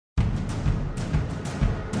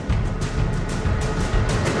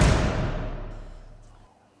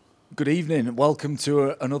Good evening. Welcome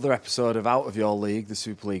to another episode of Out of Your League, the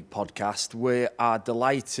Super League podcast. We are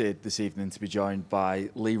delighted this evening to be joined by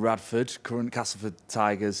Lee Radford, current Castleford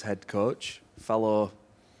Tigers head coach, fellow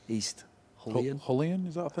East Hullian. Hullian,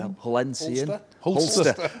 is that a thing? Hullensian.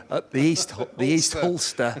 Ulster. The East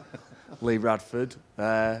Ulster. Lee Radford.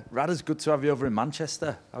 Radders, good to have you over in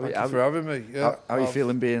Manchester. Thank you for having me. Yeah, how are you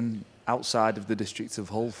feeling being outside of the district of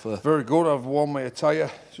Hull for? Very good. I've worn my attire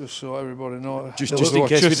just so everybody knows. Just in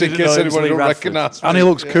case anybody don't recognise me. And he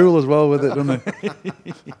looks cool as well with it, doesn't he?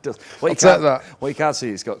 He does. I'll take that. What you can't see,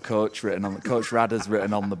 it's got Coach Radders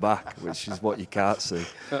written on the back, which is what you can't see.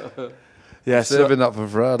 Yeah, saving that for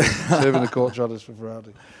Friday. Saving the Coach Radders for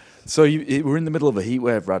Friday. So we're in the middle of a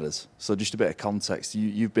heatwave, Radders. So just a bit of context.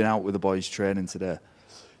 You've been out with the boys training today.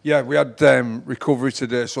 Yeah, we had recovery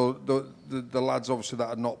today. So the lads obviously that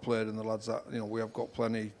had not played, and the lads that we have got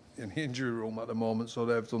plenty in the injury room at the moment, so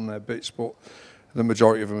they've done their bits. But the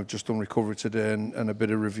majority of them have just done recovery today and a bit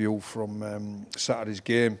of review from Saturday's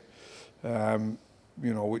game.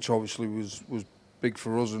 Which obviously was big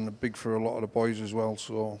for us and big for a lot of the boys as well.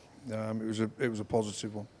 So it was a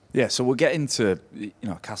positive one. Yeah, so we'll get into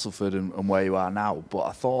Castleford and where you are now, but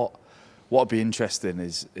I thought what would be interesting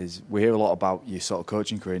is we hear a lot about your sort of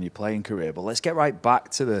coaching career and your playing career, but let's get right back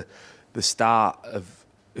to the start of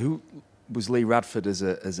who was Lee Radford as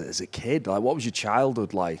a kid. Like, what was your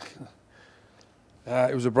childhood like?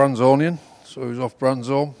 It was a Bransonian, so he was off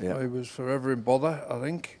Bransome. Yeah. He was forever in bother, I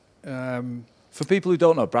think. For people who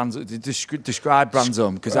don't know, describe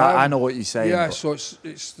Bransome, because I know what you're saying. Yeah, but. so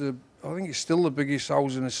I think it's still the biggest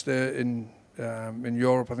housing estate in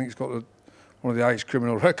Europe. I think it's got one of the highest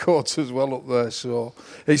criminal records as well up there. So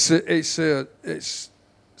it's a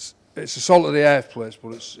salt of the earth place,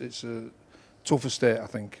 but it's a tough estate. I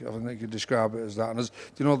think you could describe it as that. And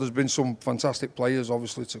there's been some fantastic players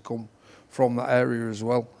obviously to come from that area as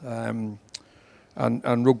well.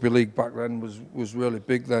 And rugby league back then was really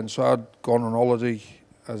big then. So I'd gone on holiday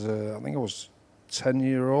I think I was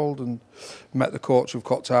 10-year-old and met the coach of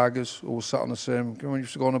Tigers, who was sat on the same. We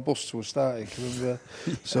used to go on a bus to a starting.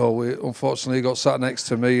 So we unfortunately got sat next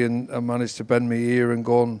to me and managed to bend my ear and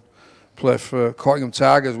go and play for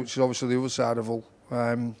Tigers, which is obviously the other side of Hull.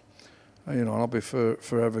 And I'll be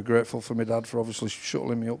forever grateful for my dad for obviously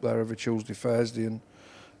shuttling me up there every Tuesday, Thursday,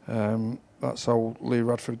 and that's how Lee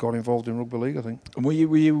Radford got involved in rugby league, I think. And were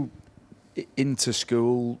you into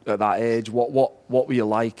school at that age? What were you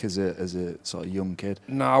like as a sort of young kid?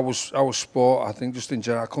 No, I was sport. I think just in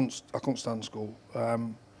general, I couldn't stand school.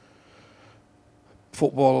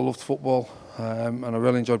 Football, I loved football, and I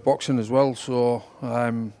really enjoyed boxing as well. So,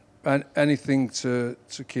 and anything to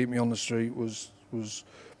keep me on the street was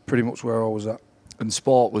pretty much where I was at. And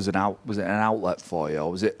sport was it an outlet for you,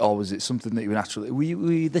 or was it something that you were naturally? Were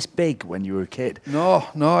you this big when you were a kid? No,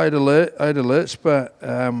 I had a late spurt,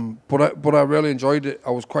 but I really enjoyed it.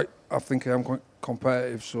 I think I am quite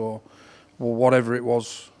competitive, so whatever it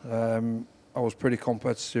was, I was pretty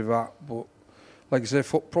competitive at. But like I say,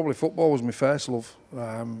 probably football was my first love,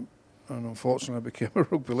 and unfortunately I became a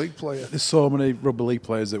rugby league player. There's so many rugby league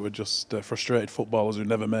players that were just frustrated footballers who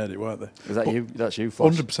never made it, weren't they? Is that you? That's you,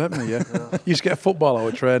 Foss? 100% me, yeah. You used to get a football out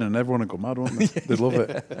of training and everyone would go mad, wouldn't they? They'd love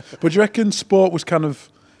it. But do you reckon sport was kind of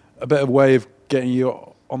a bit of a way of getting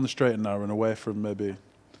you on the straight and narrow and away from maybe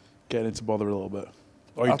getting into bother a little bit?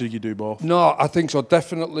 Or did you do both? No, I think so.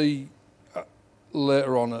 Definitely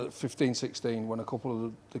later on at 15, 16, when a couple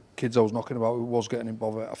of the kids I was knocking about was getting in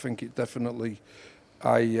bother, I think it definitely...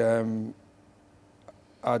 I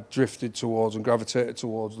drifted towards and gravitated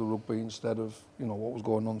towards the rugby instead of what was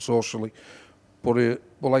going on socially. But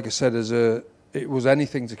like I said, it was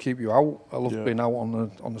anything to keep you out. I loved being out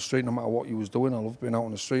on the street, no matter what you was doing. I loved being out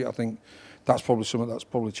on the street. I think that's probably something that's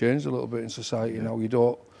probably changed a little bit in society. You know, you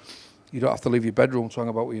don't have to leave your bedroom to hang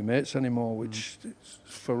about with your mates anymore. Which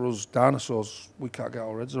for us dinosaurs, we can't get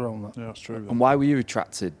our heads around that. Yeah, that's true. And why were you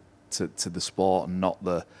attracted to the sport and not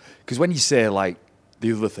the? Because when you say like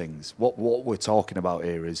the other things, what we're talking about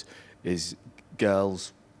here is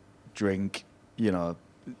girls, drink,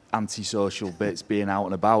 antisocial bits, being out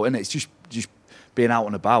and about, and it's just being out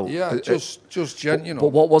and about. Yeah, just But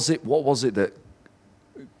what was it that?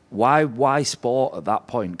 Why sport at that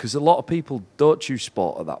point? Because a lot of people don't choose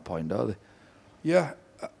sport at that point, do they? Yeah,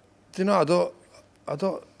 I don't.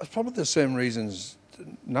 It's probably the same reasons.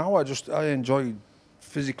 Now I enjoy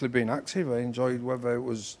physically being active. I enjoyed whether it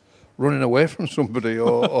was running away from somebody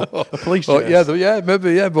or a police or, chase.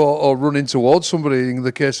 or running towards somebody. In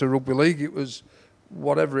the case of rugby league, it was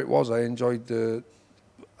whatever it was. I enjoyed the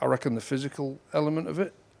physical element of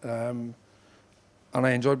it, and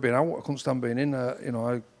I enjoyed being out. I couldn't stand being in.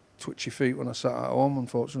 twitchy feet when I sat at home,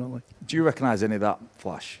 unfortunately. Do you recognise any of that,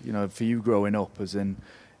 Flash? You know, for you growing up, as in,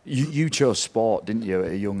 you chose sport, didn't you,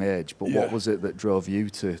 at a young age? But what was it that drove you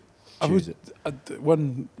to choose it?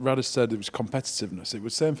 When Radis said it was competitiveness, it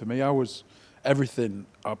was the same for me. Everything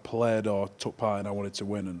I played or took part in, I wanted to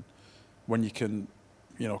win. And when you can,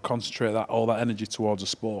 you know, concentrate all that energy towards a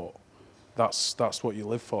sport, that's what you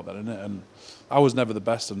live for then, isn't it? And I was never the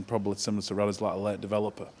best, and probably similar to Radis, like a late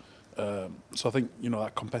developer. So I think, you know,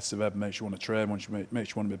 that competitive ebb makes you want to train, makes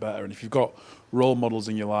you want to be better. And if you've got role models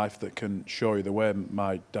in your life that can show you the way,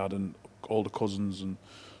 my dad and older cousins and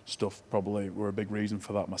stuff probably were a big reason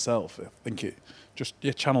for that myself. I think it just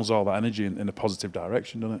channels all that energy in a positive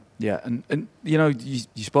direction, doesn't it? Yeah, and you know,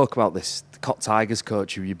 you spoke about this Tigers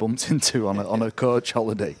coach who you bumped into on a coach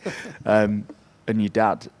holiday, and your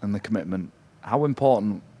dad and the commitment. How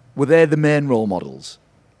important were they? The main role models,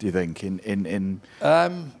 do you think, in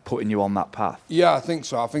putting you on that path? Yeah, I think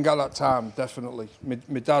so. I think at that time, definitely.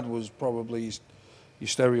 My dad was probably your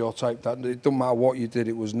stereotype. That it doesn't matter what you did,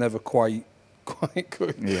 it was never quite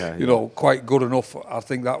good. Yeah, you know, quite good enough. I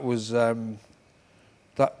think that was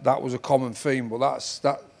that was a common theme. But that's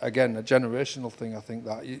again a generational thing. I think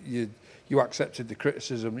that you accepted the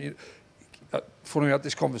criticism. Funny, we had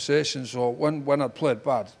this conversation. So when I played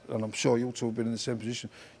bad, and I'm sure you two have been in the same position,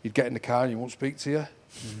 you'd get in the car and you won't speak to you.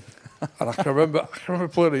 And I can remember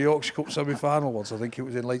playing a Yorkshire Cup semi-final once. I think it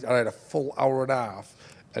was in Leeds. I had a full hour and a half,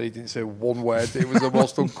 and he didn't say one word. It was the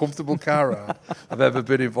most uncomfortable car ride I've ever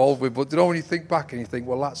been involved with. But you know, when you think back and you think,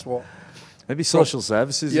 well, that's what. Maybe social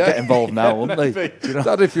services get involved now, wouldn't they? Do you know?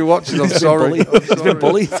 Dad, if you're watching, I'm sorry. He's been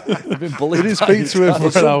bullied. He's been bullied. We didn't speak to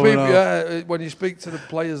him for an hour. Yeah, when you speak to the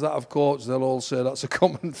players that I've coached, they'll all say that's a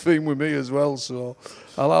common theme with me as well. So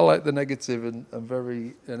I like the negative and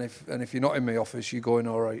if you're not in my office, you're going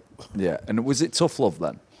all right. Yeah, and was it tough love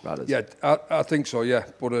then, Radis? Yeah, I think so. Yeah,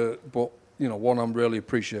 but you know, one I'm really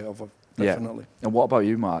appreciative of. Definitely. Yeah. And what about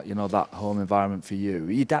you, Mark? You know, that home environment for you.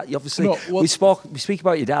 Your dad, obviously, we speak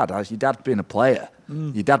about your dad. As your dad being a player,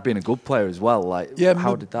 your dad being a good player as well. Like,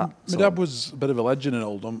 how did that? My dad was a bit of a legend in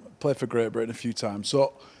Oldham. Played for Great Britain a few times.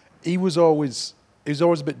 So he was always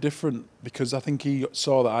a bit different because I think he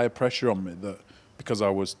saw that I had pressure on me. That because I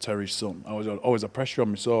was Terry's son, I was always had pressure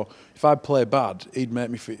on me. So if I play bad, he'd make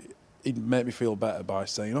me feel better by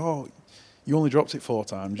saying, "Oh, you only dropped it 4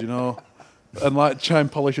 times," you know. And like try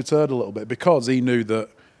and polish a turd a little bit because he knew that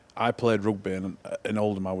I played rugby and in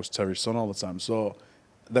Oldham I was Terry's son all the time. So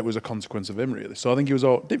that was a consequence of him really. So I think he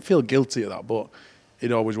didn't feel guilty of that, but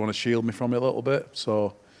he'd always want to shield me from it a little bit.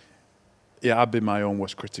 So yeah, I'd be my own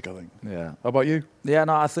worst critic, I think. Yeah. How about you? Yeah,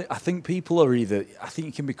 no, I think people are either. I think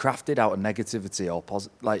you can be crafted out of negativity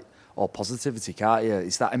or positivity, can't you?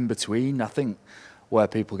 It's that in between. I think where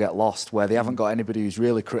people get lost, where they haven't got anybody who's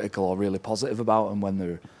really critical or really positive about them when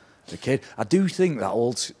they're a kid. I do think that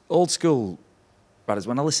old school, Radis,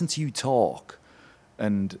 when I listen to you talk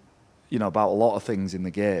and, you know, about a lot of things in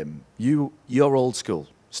the game, you're old school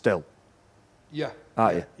still. Yeah.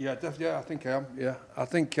 Aren't you? Yeah, definitely. Yeah, I think I am. Yeah. I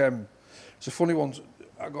think it's a funny one.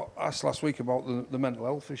 I got asked last week about the mental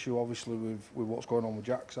health issue, obviously, with what's going on with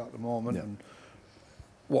Jacks at the moment and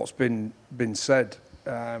what's been said.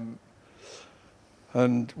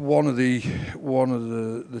 And one of the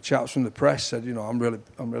chaps from the press said, you know, I'm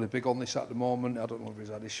really big on this at the moment. I don't know if he's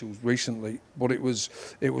had issues recently, but it was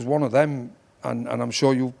one of them. And I'm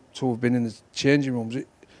sure you two have been in the changing rooms.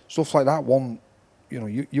 Stuff like that. You know,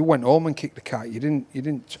 you went home and kicked the cat. You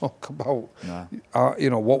didn't talk about, you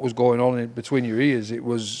know, what was going on between your ears. It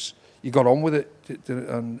was you got on with it,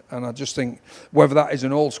 and I just think whether that is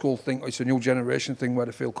an old school thing or it's a new generation thing where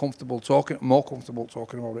they feel more comfortable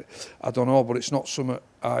talking about it, I don't know, but it's not something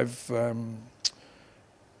I've.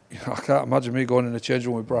 You know, I can't imagine me going in a change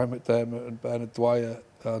room with Brian McDermott and Bernard Dwyer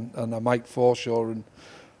and Mike Forshaw and,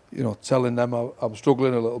 you know, telling them I'm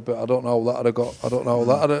struggling a little bit. I don't know how that I'd have got. I don't know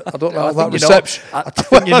how that reception. I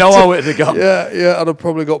think you know how it'd have gone. Yeah, I'd have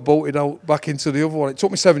probably got bolted out back into the other one. It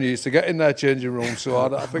took me 7 years to get in their changing room,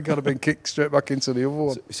 so I think I'd have been kicked straight back into the other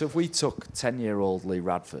one. So if we took 10-year-old Lee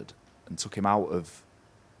Radford and took him out of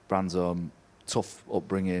Brandsome, tough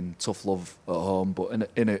upbringing, tough love at home, but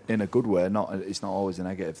in a good way, it's not always a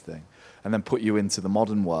negative thing, and then put you into the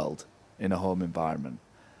modern world in a home environment,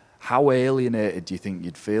 how alienated do you think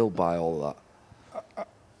you'd feel by all that?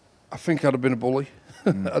 I think I'd have been a bully.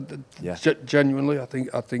 Yeah. Genuinely, I think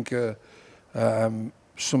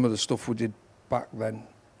some of the stuff we did back then,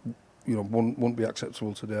 you know, wouldn't be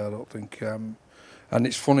acceptable today. I don't think. And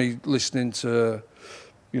it's funny listening to,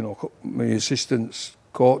 you know, my assistants,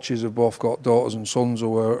 coaches have both got daughters and sons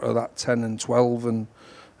who are that 10 and 12, and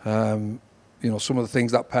you know, some of the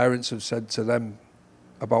things that parents have said to them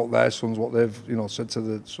about their sons, what they've said to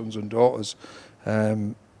the sons and daughters,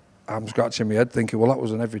 I'm scratching my head thinking, well, that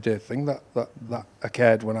was an everyday thing that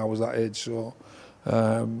occurred when I was that age. So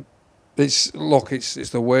it's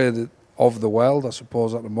the way of the world, I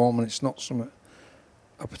suppose. At the moment, it's not something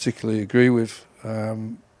I particularly agree with.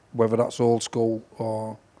 Whether that's old school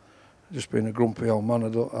or just being a grumpy old man, I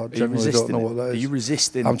generally don't know what that is. Are you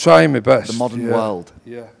resisting? I'm trying my best. The modern world.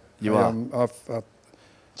 Yeah, you are.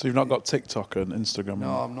 So you've not got TikTok and Instagram? No,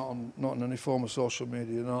 I'm not on any form of social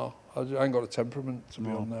media. No, I ain't got a temperament to be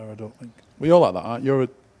on there. I don't think. Well, you're like that, aren't you?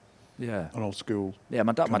 You're an old school. Yeah,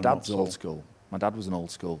 my dad's old school. My dad was an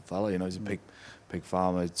old school fella. He's a pig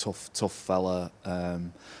farmer, tough fella.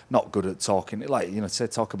 Not good at talking.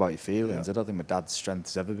 Talk about your feelings. I don't think my dad's strength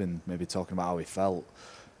has ever been maybe talking about how he felt.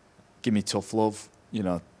 Give me tough love.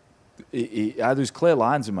 There was clear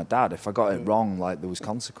lines with my dad. If I got it wrong, there was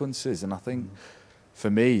consequences. And I think for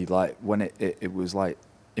me, when it was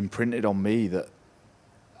imprinted on me that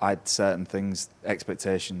I had certain things,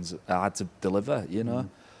 expectations I had to deliver. And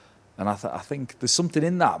I think there's something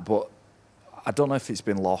in that, but I don't know if it's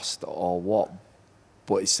been lost or what.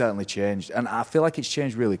 But it's certainly changed, and I feel like it's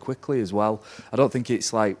changed really quickly as well. I don't think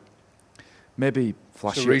it's maybe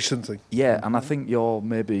flashy. It's a recent thing. Yeah, and I think you're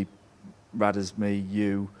maybe rad as me,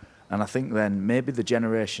 you, and I think then maybe the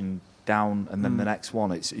generation down and then the next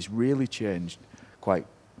one, it's really changed quite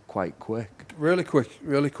quick. Really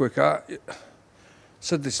quick. I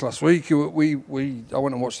said this last week. I went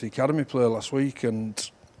and watched the academy play last week,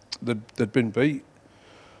 and they'd been beat.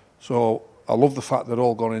 So I love the fact they'd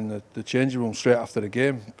all gone in the changing room straight after the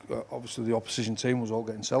game. Obviously, the opposition team was all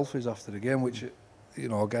getting selfies after the game, which,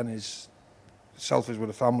 again, is selfies with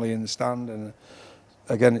the family in the stand. And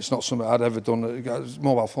again, it's not something I'd ever done.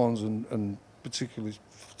 Mobile phones and particularly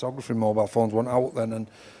photography mobile phones went out then. And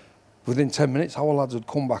within 10 minutes, our lads had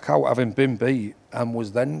come back out, having been beat, and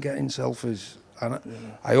was then getting selfies. And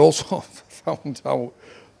I also found out,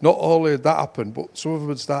 not only had that happened, but some of them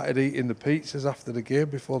had started eating the pizzas after the game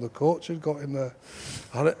before the coach had got in there.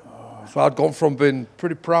 So I'd gone from being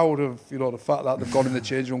pretty proud of the fact that they've gone in the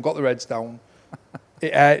change room, got their heads down.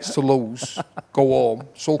 It hurts to lose, go home,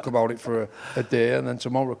 sulk about it for a day, and then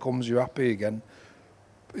tomorrow comes, you're happy again.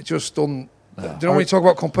 It just done. Do you know when you talk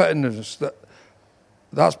about competitiveness?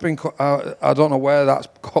 That's been. I don't know where that's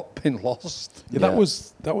been lost. Yeah,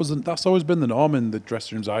 that's always been the norm in the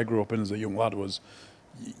dressing rooms I grew up in as a young lad. Was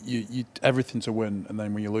you everything to win, and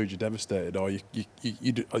then when you lose, you're devastated, or you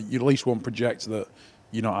at least won't project that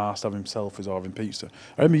you're not asked having selfies or having pizza.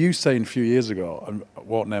 I remember you saying a few years ago, and I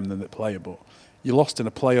won't name the player, but you lost in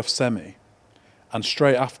a playoff semi, and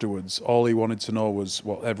straight afterwards, all he wanted to know was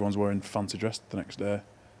what everyone's wearing fancy dress the next day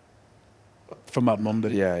for Mad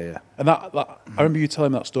Monday. Yeah. And that I remember you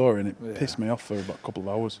telling that story, and it pissed me off for about a couple of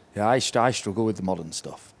hours. Yeah, I struggle with the modern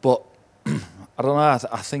stuff, but I don't know.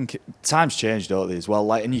 I think times change, don't they, as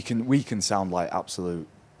well? And we can sound like absolute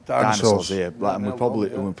dinosaurs here, and we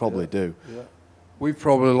probably do. Yeah. We've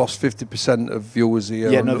probably lost 50% of viewers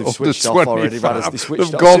here. Yeah, no, they've switched off already. They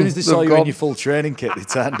switched off. As soon as they saw you in your full training kit, they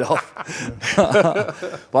turned off.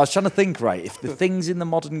 But I was trying to think, if the things in the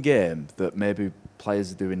modern game that maybe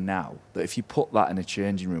players are doing now, that if you put that in a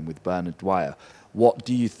changing room with Bernard Dwyer, what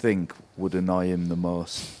do you think would annoy him the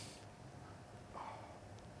most?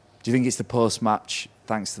 Do you think it's the post-match,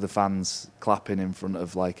 thanks to the fans clapping in front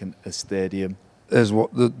of a stadium? There's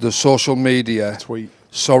what the social media tweet.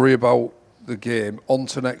 Sorry about the game. On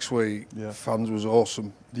to next week. Yeah. Fans was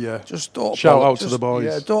awesome. Yeah. Just don't shout out to the boys.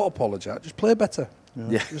 Yeah, don't apologise. Just play better.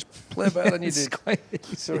 Yeah. Just play better than you did.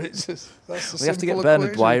 So that's the we have to get simple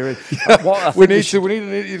Bernard equation. Dwyer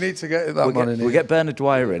in. You need to get that man in here. We'll get Bernard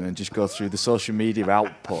Dwyer in and just go through the social media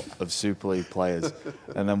output of Super League players,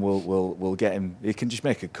 and then we'll get him. He can just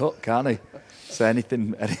make a cut, can't he? Say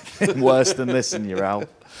anything worse than this, and you're out.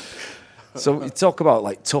 So you talk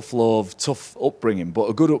about tough love, tough upbringing, but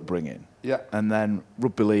a good upbringing. Yeah. And then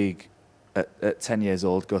rugby league at 10 years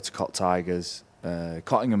old, go to Castleford Tigers.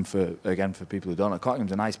 Cottingham for people who don't know,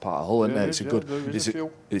 Cottingham's a nice part of Hull, isn't it?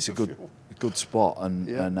 It's a good spot,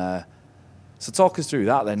 and so talk us through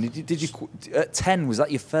that. Then did you at 10? Was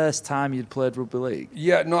that your first time you'd played rugby league?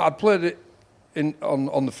 Yeah, no, I'd played it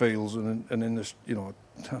on the fields and in the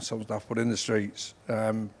that sounds daft, but in the streets.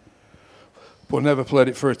 But never played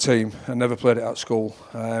it for a team, and never played it at school.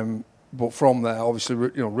 But from there, obviously,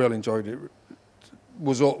 really enjoyed it.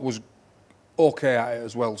 Was okay at it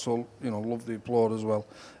as well, so loved the applaud as well.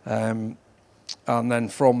 And then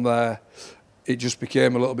from there, it just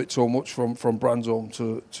became a little bit too much from Bransholm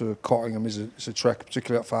to Cottingham. It's a trek,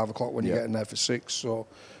 particularly at 5 o'clock when you're getting there for 6. So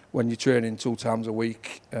when you're training 2 times a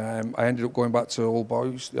week, I ended up going back to Old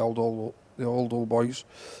Boys, the the old Hull boys.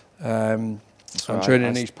 And right. training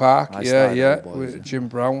in East Park, I started Hull Boys, with yeah. Jim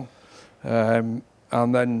Brown.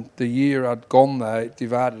 And then the year I'd gone there, it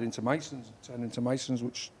divided into Masons, turned into Masons,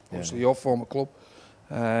 which obviously your former club.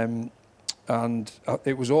 And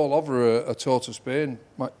it was all over a tour to Spain.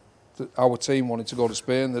 Our team wanted to go to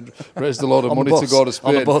Spain. They'd raised a lot of money to go to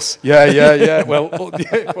Spain. On the bus. Yeah. Well,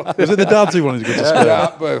 Was it the dads who wanted to go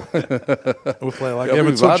to Spain? We'll play like yeah, game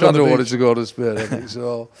and touch on the wanted beach. to go to Spain, I think.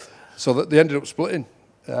 So that they ended up splitting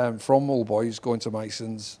from Hull Boys, going to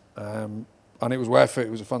Masons. And it was worth it.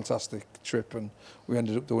 It was a fantastic trip, and we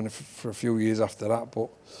ended up doing it for a few years after that. But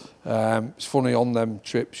it's funny, on them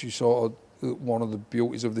trips, you sort of, one of the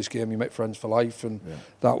beauties of this game, you make friends for life, and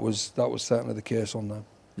that was certainly the case on them.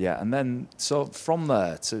 Yeah, and then so from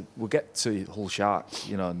there we'll get to Hull Sharks,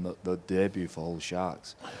 and the debut for Hull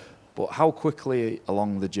Sharks. But how quickly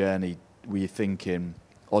along the journey were you thinking,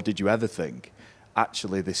 or did you ever think,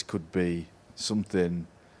 actually this could be something,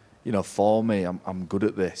 for me? I'm good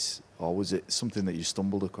at this, or was it something that you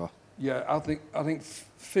stumbled across? Yeah, I think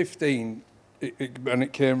 15, and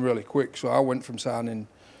it came really quick. So I went from signing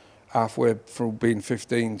halfway through being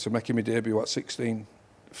 15 to making my debut at 16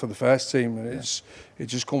 for the first team, and it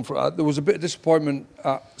just come from. There was a bit of disappointment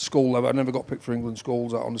at school level. I never got picked for England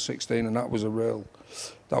schools at under 16, and that was a real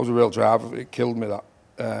drive. It killed me that.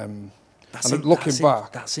 And looking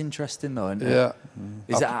back, that's interesting though, isn't it? Yeah.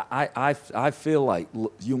 Is it? I feel like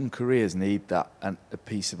young careers need that and a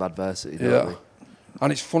piece of adversity. Don't they?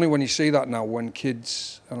 And it's funny when you see that now when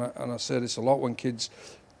kids, and I say this a lot, when kids,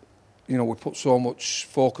 we put so much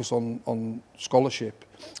focus on scholarship.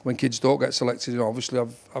 When kids don't get selected, obviously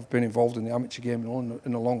I've been involved in the amateur game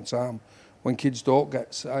in a long time. When kids don't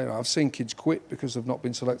get, I've seen kids quit because they've not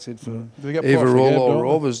been selected for either Hull or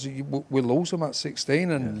Rovers. We lose them at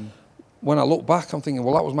 16, and when I look back, I'm thinking,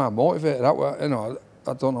 well, that was my motivator.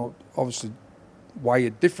 I don't know, obviously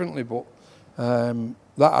wired differently, but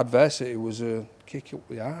that adversity was a kick up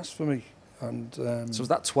the arse for me. And so was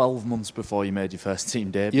that 12 months before you made your first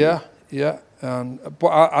team debut? Yeah. But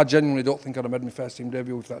I genuinely don't think I'd have made my first team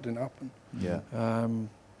debut if that didn't happen. Yeah. And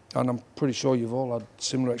I'm pretty sure you've all had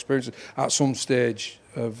similar experiences at some stage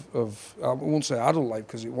of I won't say adult life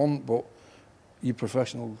because it wasn't, but your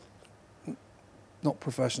not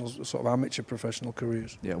professionals, sort of amateur professional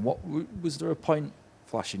careers. Yeah. What was there a point,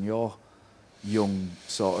 Flash, in your young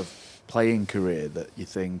sort of playing career that you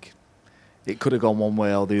think it could have gone one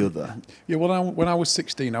way or the other? Yeah, when I was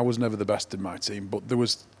 16, I was never the best in my team, but there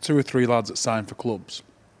was 2 or 3 lads that signed for clubs,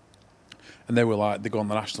 and they go on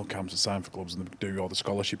the national camps and sign for clubs and they do all the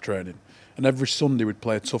scholarship training. And every Sunday we'd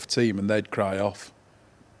play a tough team and they'd cry off.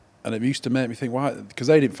 And it used to make me think, why? Because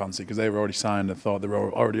they didn't fancy it, because they were already signed and thought they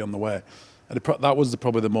were already on the way. And that was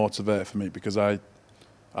probably the motivator for me, because I'd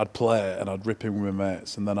play and I'd rip in with my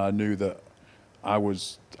mates, and then I knew that I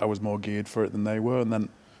was more geared for it than they were. And then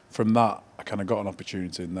from that, I kind of got an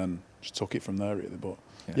opportunity and then just took it from there, really. But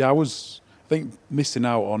I think missing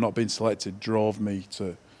out or not being selected drove me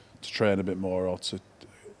to train a bit more or to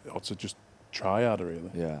just try harder,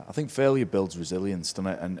 really. Yeah, I think failure builds resilience,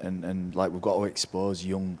 doesn't it? And like, we've got to expose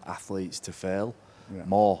young athletes to fail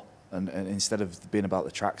more. And instead of being about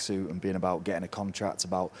the tracksuit and being about getting a contract,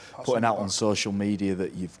 about putting out on social media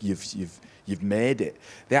that you've made it.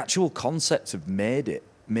 The actual concept of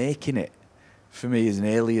making it, for me, is an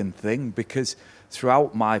alien thing, because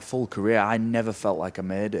throughout my full career, I never felt like I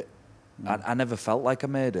made it. I never felt like I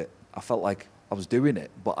made it. I felt like I was doing it,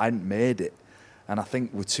 but I hadn't made it. And I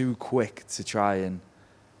think we're too quick to try and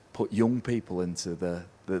put young people into the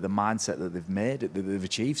mindset that they've made it, that they've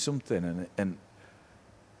achieved something. And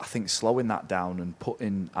I think slowing that down and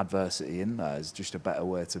putting adversity in there is just a better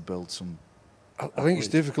way to build some. I think it's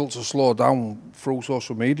difficult to slow down through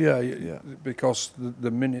social media because the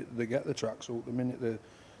minute they get the tracksuit, the minute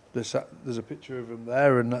there's a picture of them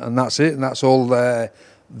there, and that's it, and that's all they're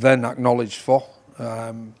then acknowledged for.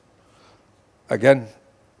 Again,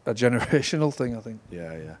 a generational thing, I think.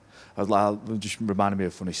 Yeah. It just reminded me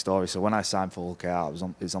of a funny story. So when I signed for Hull KR,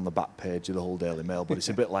 it was on the back page of the Hull Daily Mail, but it's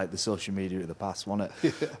a bit like the social media of the past, wasn't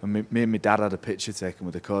it? Yeah. And me and my dad had a picture taken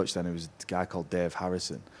with the coach then. It was a guy called Dave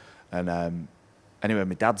Harrison. And anyway,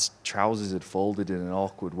 my dad's trousers had folded in an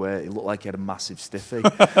awkward way. It looked like he had a massive stiffy.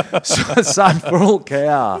 So I signed for Hull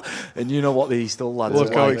KR, and you know what the East Hull lads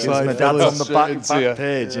Look are how like. excited. My dad's on the back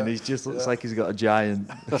page, and he just looks like he's got a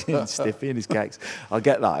giant stiffy in his kicks. I'll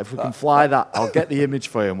get that. If we can fly that, I'll get the image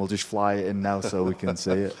for you, and we'll just fly it in now so we can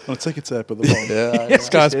see it. On a ticker tape at the bottom.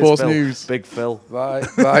 Sky Sports Phil, News. Big Phil.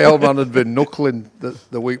 My old man had been knuckling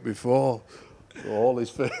the week before, All his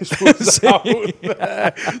face was out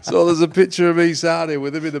there. So there's a picture of me signing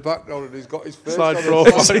with him in the background, and he's got his face Side on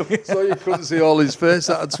profile. it, so you couldn't see all his face.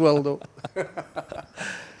 That had swelled up.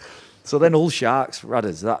 So then Hull Sharks,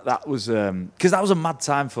 Radders, that was because that was a mad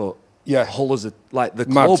time for Hull as the Mad.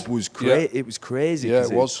 club was Yeah. It was crazy. Yeah,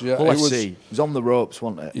 'cause it was. Yeah, Hull it FC was on the ropes,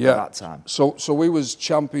 wasn't it? Yeah. At that time. So we was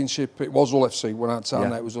championship. It was Hull FC when I had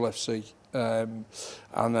time. Yeah. It was Hull FC.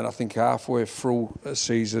 And then I think halfway through a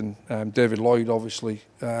season, David Lloyd, obviously,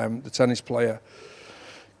 the tennis player,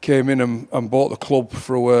 came in and bought the club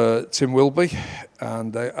through Tim Wilby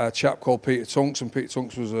and a chap called Peter Tunks. And Peter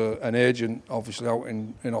Tunks was an agent, obviously, out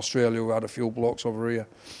in Australia who had a few blocks over here.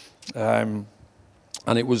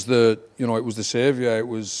 And it was the saviour. It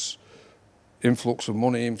was influx of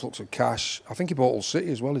money, influx of cash. I think he bought Hull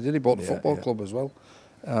City as well. He bought the football club as well.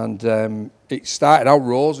 And it started out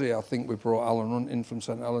rosy. I think we brought Alan Hunt in from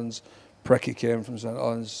St Helens. Precky came from St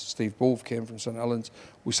Helens. Steve Booth came from St Helens.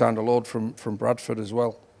 We signed a load from Bradford as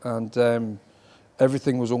well. And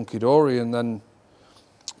everything was hunky-dory. And then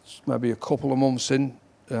maybe a couple of months in,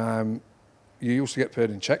 you used to get paid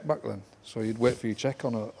in cheque back then. So you'd wait for your cheque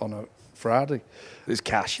on a Friday. It's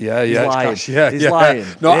cash. Yeah, He's it's lying. cash. Yeah, He's yeah. lying.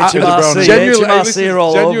 No, HMRC are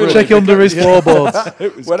all over it. Check under his floorboards.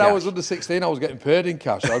 When I was under 16, I was getting paid in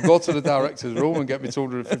cash. I'd go to the director's room and get me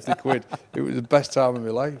 250 quid. It was the best time of my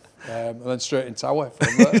life. And then straight in Tower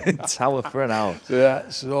from there. Tower for an hour. Yeah,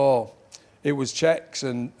 so it was checks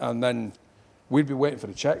and then we'd be waiting for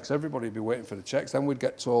the checks. Everybody would be waiting for the checks. Then we'd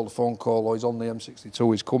get told a phone call, oh, he's on the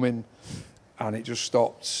M62, he's coming. And it just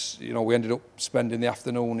stopped. You know, we ended up spending the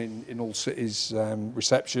afternoon in Hull City's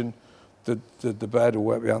reception. The bed who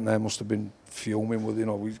worked behind there must have been fuming with,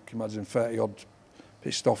 we can imagine 30 odd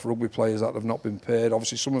pissed off rugby players that have not been paid.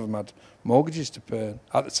 Obviously, some of them had mortgages to pay.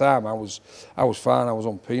 At the time, I was fine. I was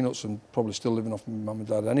on peanuts and probably still living off my mum and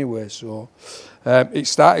dad anyway. So it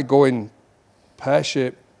started going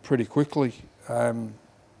pear-shaped pretty quickly. And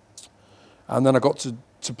then I got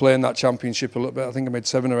to play in that championship a little bit. I think I made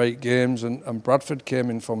 7 or 8 games and Bradford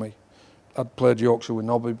came in for me. I'd played Yorkshire with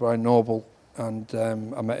Nobby, Brian Noble, and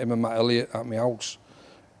I met him and Matt Elliott at my house.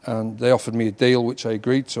 And they offered me a deal which I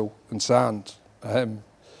agreed to and signed.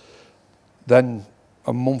 Then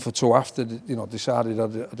a month or two after, decided I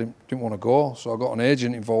didn't want to go. So I got an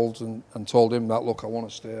agent involved and told him that, look, I want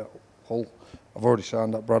to stay at Hull. I've already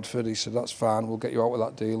signed at Bradford. He said, that's fine, we'll get you out with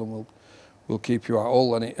that deal and we'll keep you at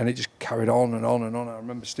Hull. And it just carried on and on and on. I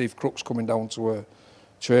remember Steve Crooks coming down to a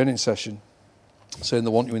training session saying they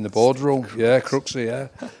want you in the boardroom. Yeah, Crooksy, yeah.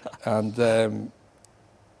 And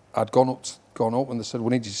I'd gone up and they said,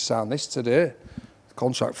 we need you to sign this today, the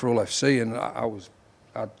contract for Hull FC.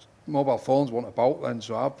 And mobile phones weren't about then,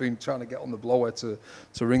 so I've been trying to get on the blower to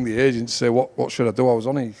ring the agent to say, what should I do? I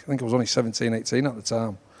think I was only 17, 18 at the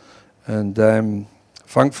time. And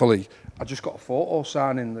thankfully, I just got a photo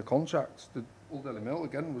signing the contract. The Hull Daily Mail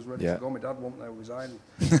again was ready to go. My dad wasn't there resigning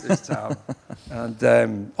this time.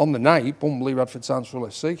 And on the night, Lee Radford signs for Hull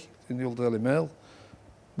FC in the Hull Daily Mail.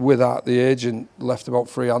 With that, the agent left about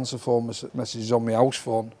 3 answer phone messages on my house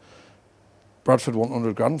phone. Bradford want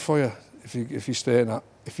 100 grand for you if you stay in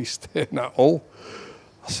that Hull.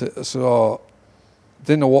 So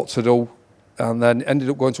didn't know what to do. And then ended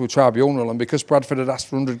up going to a tribunal, and because Bradford had asked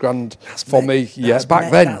for 100 grand for me,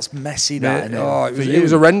 back then. That's messy, that, it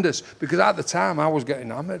was horrendous. Because at the time, I was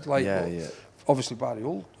getting hammered, obviously by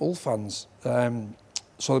the Hull fans.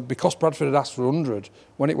 So because Bradford had asked for 100,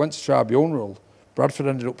 when it went to tribunal, Bradford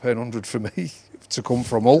ended up paying 100 for me to come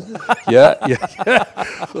from Hull. That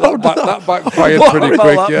backfired pretty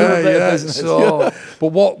quick. So, but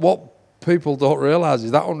what people don't realise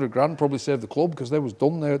is that 100 grand probably saved the club because they was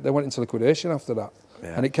done. They went into liquidation after that,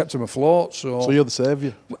 and it kept them afloat. So you're the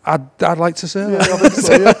saviour. I'd like to say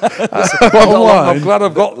that. I'm glad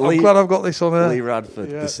I've got this on there. Lee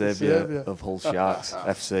Radford, the saviour of Hull Sharks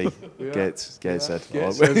FC. Gateshead.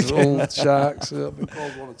 Hull Sharks. I've been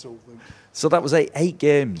called one or two things. So that was 8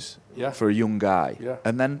 games for a young guy,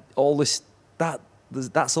 and then all this.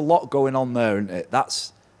 That's a lot going on there, isn't it?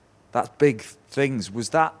 That's big things.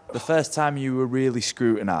 Was that the first time you were really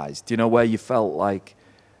scrutinised? Do you know where you felt like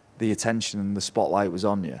the attention and the spotlight was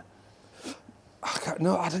on you?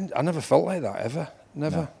 No, I didn't. I never felt like that ever.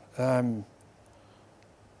 Never. No.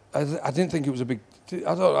 I didn't think it was a big.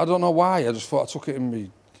 I don't know why. I just thought I took it in me.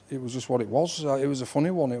 It was just what it was. It was a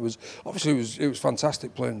funny one. It was obviously it was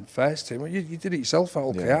fantastic playing first team. You did it yourself at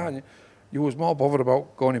OOYL, and you was more bothered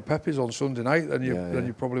about going in Pepe's on Sunday night than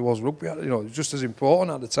you probably was rugby. It was just as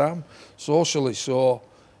important at the time, socially. So,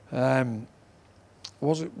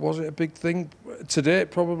 was it a big thing? Today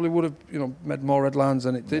it probably would have made more headlines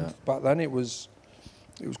than it did. Back then it was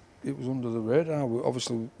under the radar.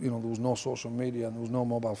 Obviously, there was no social media and there was no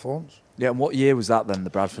mobile phones. Yeah, and what year was that then, the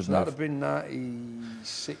Bradford So move? that'd have been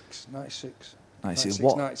 96.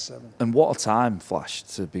 97. And what a time, Flash,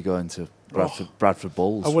 to be going to Bradford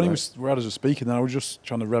Bulls. When Radford was speaking, then I was just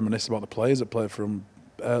trying to reminisce about the players that played from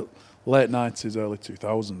late 90s, early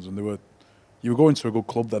 2000s, and you were going to a good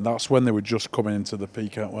club then. That's when they were just coming into the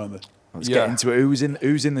peak, weren't they? Let's get into it.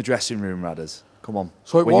 Who's in the dressing room, Radders? Come on.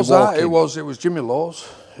 So it was Jimmy Laws,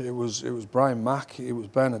 it was Brian Mack, it was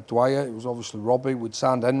Bernard Dwyer, it was obviously Robbie. We'd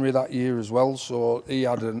signed Henry that year as well, so he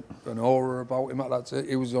had an aura about him at that time.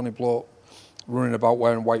 He was the only bloke running about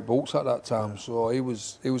wearing white boots at that time, so he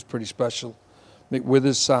was pretty special. Mick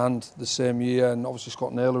Withers signed the same year, and obviously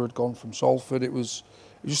Scott Naylor had gone from Salford. It was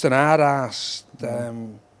just an hard-assed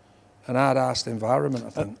environment, I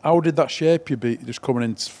think. How did that shape you, just coming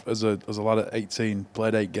in as a lad at 18,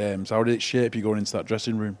 played 8 games? How did it shape you going into that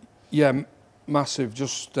dressing room? Yeah, massive.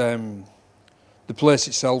 Just the place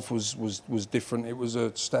itself was different. It was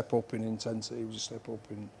a step up in intensity. It was a step up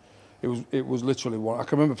in. It was literally one. I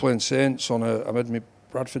can remember playing Saints I made my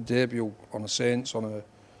Bradford debut on a Saints I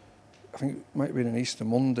think it might have been an Easter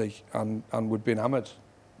Monday, and we'd been hammered,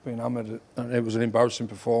 and it was an embarrassing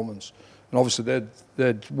performance. And obviously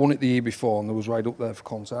they'd won it the year before, and they was right up there for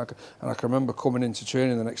contact. And I can remember coming into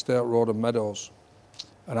training the next day at Road and Meadows,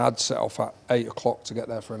 and I'd set off at 8 o'clock to get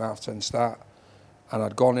there for an 10:30 start. And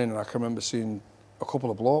I'd gone in, and I can remember seeing a couple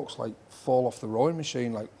of blokes like fall off the rowing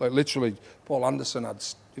machine, like literally. Paul Anderson had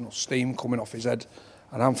steam coming off his head,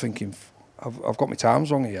 and I'm thinking, I've got my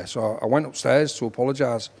times wrong here. So I went upstairs to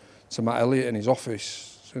apologise to Matt Elliott in his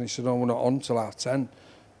office, and he said, "No, we're not on till 10:30."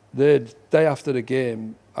 The day after the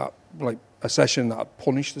game, like a session that had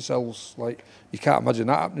punished themselves, like you can't imagine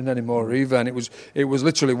that happening anymore either. And it was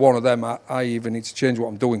literally one of them. I either need to change what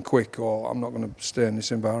I'm doing quick, or I'm not going to stay in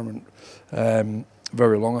this environment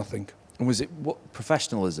very long, I think. And was it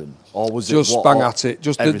professionalism, or was just it bang at it?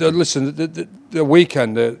 Just listen. The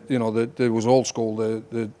weekend, there was old school.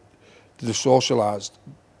 They socialised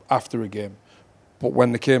after a game, but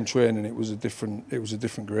when they came training, it was a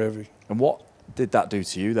different gravy. And what did that do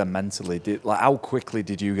to you then mentally? How quickly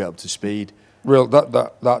did you get up to speed?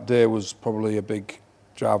 That day was probably a big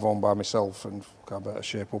drive home by myself, and I better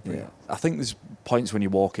shape up here. I think there's points when you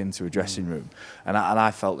walk into a dressing room, and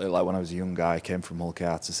I felt it like when I was a young guy, I came from Hull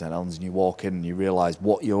to St Helens, and you walk in and you realise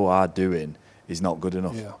what you are doing is not good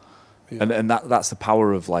enough. Yeah. And that's the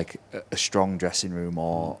power of like a strong dressing room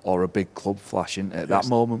or a big club, Flash, isn't it? That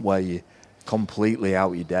moment where you're completely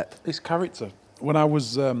out your depth. It's character. When I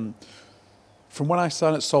was from when I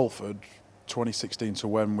signed at Salford 2016 to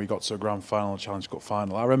when we got to a grand final and Challenge Cup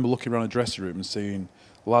final, I remember looking around the dressing room and seeing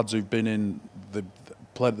lads who've been in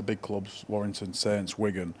played at the big clubs, Warrington, Saints,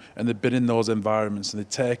 Wigan, and they'd been in those environments and they'd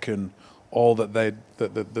taken all that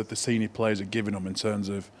the senior players had given them in terms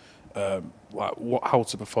of how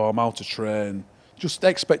to perform, how to train, just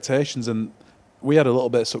expectations. And we had a little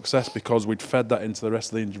bit of success because we'd fed that into the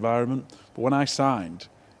rest of the environment. But when I signed,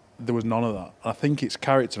 there was none of that. I think it's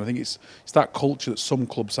character. I think it's that culture that some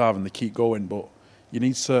clubs have, and they keep going. But you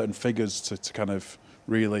need certain figures to kind of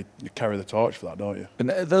really carry the torch for that, don't you? And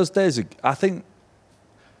those days, I think,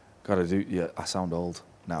 I sound old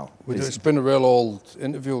now. It's been a real old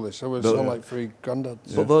interview. This I was like 3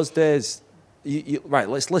 granddads. But those days, right?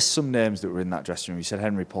 Let's list some names that were in that dressing room. You said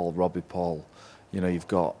Henry Paul, Robbie Paul. You've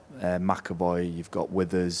got McAvoy, you've got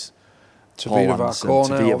Withers, Tavita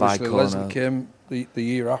Varcona, obviously Leslie came the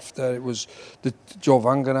year after. It was Joe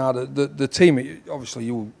Vanganard, the team. Obviously,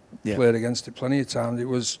 you played against it plenty of times. It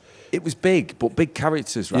was big, but big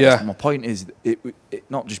characters, right? Yeah. My point is, it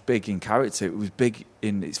not just big in character, it was big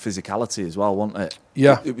in its physicality as well, wasn't it?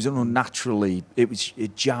 Yeah. It was unnaturally, it was a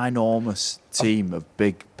ginormous team of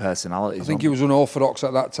big personalities. I think it was unorthodox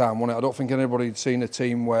at that time, wasn't it? I don't think anybody had seen a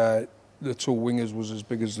team where the 2 wingers was as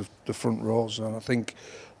big as the front rows, and I think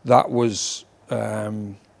that was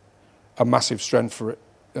a massive strength for it.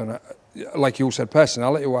 And like you said,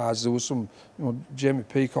 personality-wise, there was some. Jamie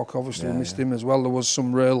Peacock, obviously, we missed him as well. There was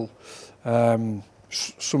some real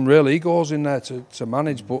egos in there to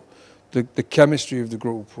manage, but the chemistry of the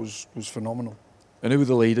group was phenomenal. And who were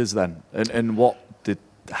the leaders then? And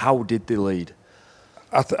how did they lead?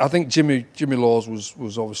 I think Jimmy Laws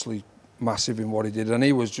was obviously massive in what he did, and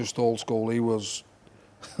he was just old school. He was.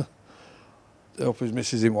 I hope his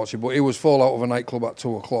missus didn't watch it, but he was fall out of a nightclub at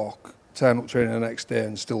 2 o'clock, turn up training the next day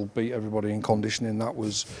and still beat everybody in conditioning. That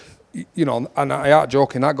was, and I ain't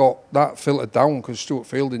joking, that filtered down because Stuart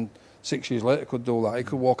Fielding 6 years later could do that. He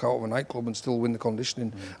could walk out of a nightclub and still win the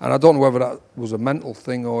conditioning. And I don't know whether that was a mental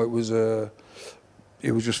thing or it was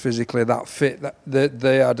just physically that fit. That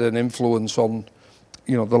they had an influence on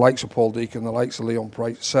you know, the likes of Paul Deacon, the likes of Leon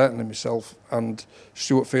Price, certainly myself and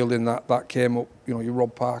Stuart Fielding, that came up, you know, your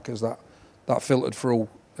Rob Parkers, that filtered through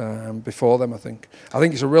before them, I think. I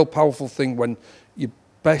think it's a real powerful thing when your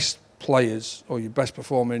best players or your best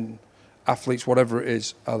performing athletes, whatever it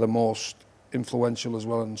is, are the most influential as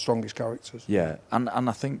well and strongest characters. Yeah, and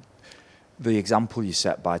I think the example you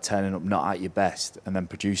set by turning up not at your best and then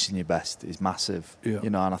producing your best is massive. Yeah. You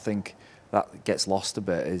know, and I think that gets lost a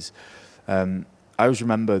bit. I always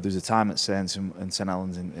remember there was a time at Saints and St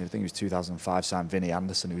Helens in, I think it was 2005, signed Vinnie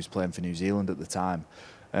Anderson, who was playing for New Zealand at the time,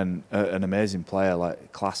 and an amazing player,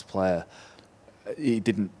 like class player. He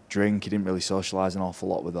didn't drink, he didn't really socialise an awful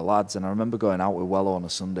lot with the lads, and I remember going out with Wello on a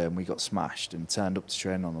Sunday and we got smashed and turned up to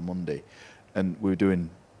train on a Monday, and we were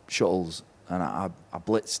doing shuttles and I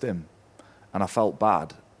blitzed him and I felt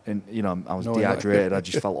bad. And, you know, I was dehydrated. I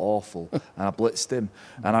just felt awful, and I blitzed him.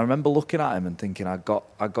 And I remember looking at him and thinking, "I got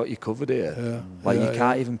you covered here. Yeah. Like you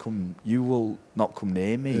can't even come. You will not come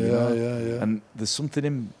near me." You know? Yeah. And there's something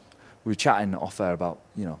in. We were chatting off air about,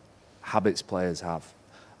 you know, habits players have.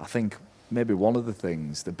 I think maybe one of the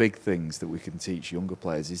things, the big things that we can teach younger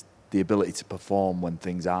players is the ability to perform when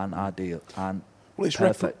things aren't ideal, aren't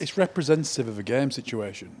perfect. It's representative of a game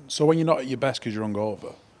situation. So when you're not at your best because you're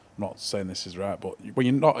hungover. I'm not saying this is right, but when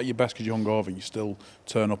you're not at your best because you're hungover and you still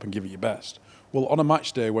turn up and give it your best. Well, on a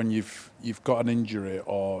match day when you've got an injury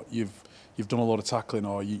or you've done a lot of tackling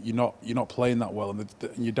or you're not playing that well and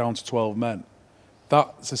you're down to 12 men,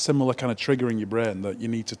 that's a similar kind of trigger in your brain that you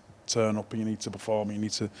need to turn up and you need to perform and you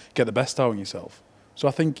need to get the best out of yourself. So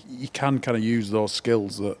I think you can kind of use those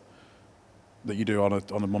skills that you do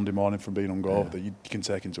on a Monday morning from being hungover that you can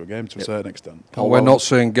take into a game to a certain extent. We're not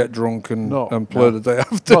saying get drunk and play the day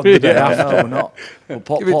after. Not the day after. No, we're not.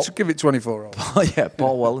 Well, give it 24 hours. Yeah,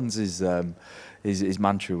 Paul Wellens' his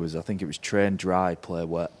mantra was, I think it was train dry, play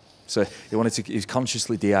wet. So he was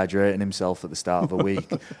consciously dehydrating himself at the start of a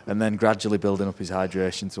week and then gradually building up his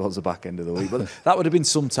hydration towards the back end of the week. But that would have been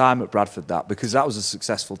some time at Bradford, because that was a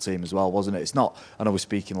successful team as well, wasn't it? It's not, I know we're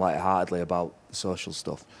speaking lightheartedly about the social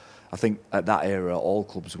stuff. I think at that era, all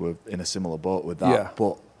clubs were in a similar boat with that,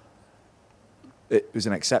 but it was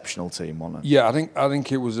an exceptional team, wasn't it? Yeah, I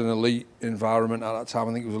think it was an elite environment at that time.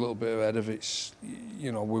 I think it was a little bit ahead of its,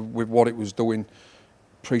 you know, with what it was doing,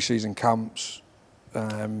 pre-season camps.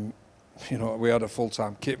 You know, we had a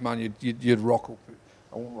full-time kit man. You'd rock up.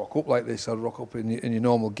 I won't rock up like this. I'd rock up in your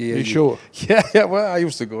normal gear. Are you sure? Yeah. Well, I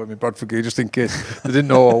used to go in my Bradford gear just in case they didn't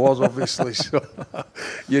know who I was, obviously. So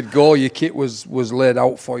you'd go. Your kit was laid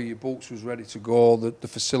out for you. Your boots was ready to go. The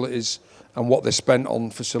facilities and what they spent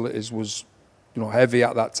on facilities was, you know, heavy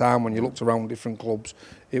at that time. When you looked around different clubs,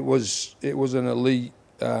 it was an elite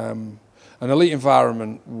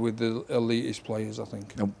environment with the elitist players, I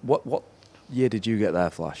think. And what year did you get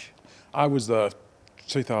there, Flash? I was there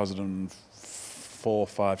 2004,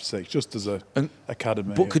 5, 6, just as a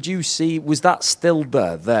academy. But could you see, was that still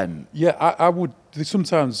there then? Yeah, I would.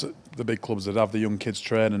 Sometimes the big clubs would have the young kids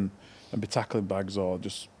training and be tackling bags or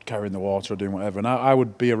just carrying the water or doing whatever. And I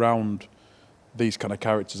would be around these kind of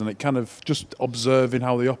characters, and it kind of just observing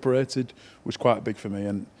how they operated was quite big for me.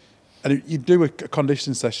 And you do a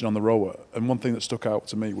conditioning session on the rower, and one thing that stuck out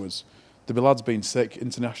to me was there'd be lads being sick,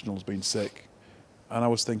 internationals being sick, and I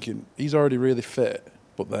was thinking, he's already really fit,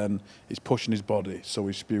 but then he's pushing his body, so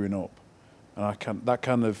he's spewing up. And that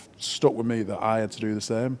kind of stuck with me that I had to do the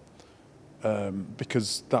same,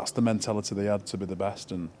 because that's the mentality they had to be the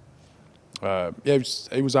best. And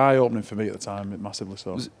it was eye-opening for me at the time, massively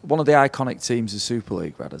so. Was one of the iconic teams of Super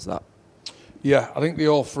League, Brad, is that? Yeah, I think the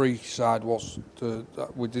all-three side was,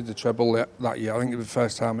 we did the treble that year. I think it was the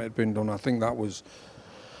first time it had been done. I think that was...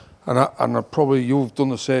 And I probably, you've done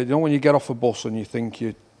the same. You know, when you get off a bus and you think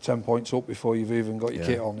you're 10 points up before you've even got your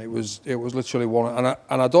kit on, it was literally one.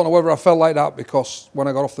 And I don't know whether I felt like that because when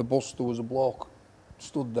I got off the bus, there was a bloke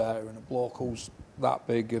stood there and a bloke who's that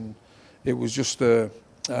big, and it was just or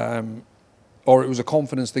it was a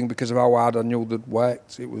confidence thing because of how hard I knew they'd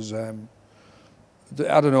worked. It was, I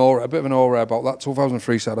don't know, a bit of an aura about that.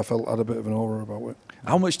 2003 side, I felt had a bit of an aura about it.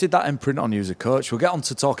 How much did that imprint on you as a coach? We'll get on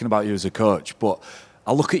to talking about you as a coach, but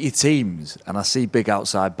I look at your teams and I see big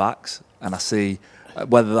outside backs, and I see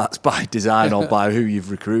whether that's by design or by who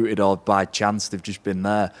you've recruited or by chance they've just been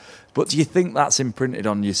there. But do you think that's imprinted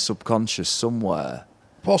on your subconscious somewhere?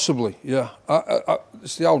 Possibly, yeah.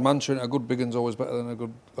 It's the old mantra, a good big one's always better than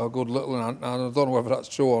a good little one. And I don't know whether that's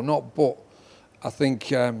true or not, but I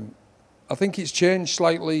think it's changed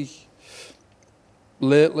slightly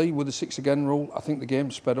lately with the 6 again rule. I think the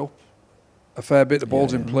game's sped up a fair bit. The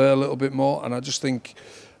ball's in play a little bit more, and I just think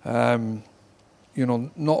you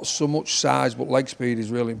know, not so much size, but leg speed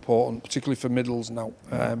is really important, particularly for middles now.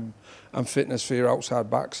 And fitness for your outside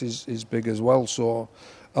backs is big as well. So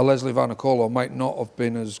a Leslie Vanacola might not have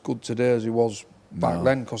been as good today as he was back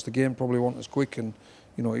then, because the game probably wasn't as quick and,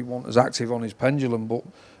 you know, he wasn't as active on his pendulum. But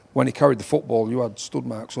when he carried the football, you had stud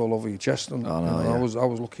marks all over your chest. And I was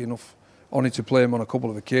lucky enough only to play him on a couple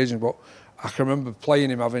of occasions. But I can remember playing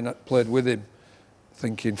him, having played with him,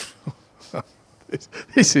 thinking, this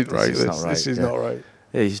isn't right. This is not right.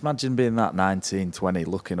 Yeah, just imagine being that 19, 20,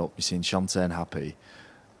 looking up, you seen Shantae Happy,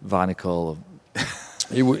 Vanacola.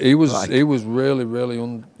 He was really,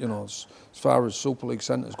 you know, as far as Super League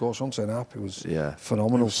centres go, Shantae Happy was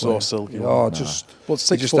phenomenal. He was so silky. But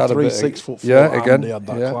 6'3", 6 foot 4. Yeah, again, he had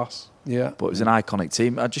that class. Yeah, but it was an iconic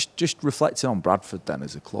team. Just reflecting on Bradford then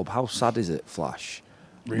as a club, how sad is it, Flash?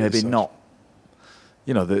 Really maybe sad. Not.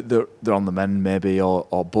 You know, they're on the mend maybe,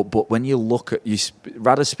 but when you look at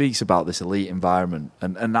Rada speaks about this elite environment,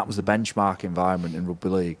 and that was the benchmark environment in rugby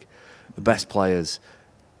league. The best players,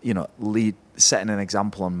 you know, setting an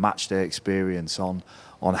example on match day experience, on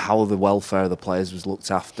how the welfare of the players was looked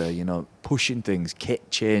after. You know, pushing things, kit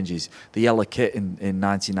changes, the yellow kit in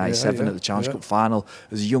 1997 at the Challenge Cup final.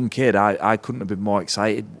 As a young kid, I couldn't have been more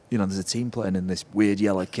excited. You know, there's a team playing in this weird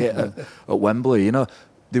yellow kit at Wembley. You know.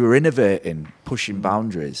 They were innovating, pushing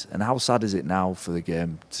boundaries, and how sad is it now for the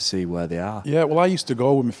game to see where they are? Yeah, well, I used to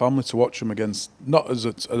go with my family to watch them against, not as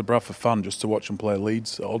a Bradford fan, just to watch them play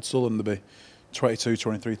Leeds at Odsall, and there'd be 22,000,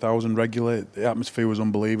 23,000 regularly. The atmosphere was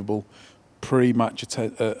unbelievable. Pre-match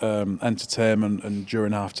entertainment and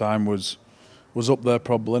during half-time was up there,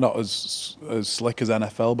 probably not as slick as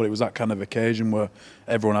NFL, but it was that kind of occasion where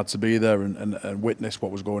everyone had to be there and witness what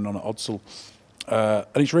was going on at Odsall.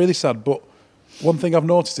 And it's really sad, but one thing I've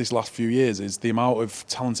noticed these last few years is the amount of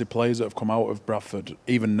talented players that have come out of Bradford,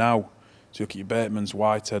 even now. So you look at your Batemans,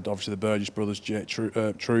 Whitehead, obviously the Burgess brothers,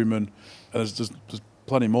 Truman, and there's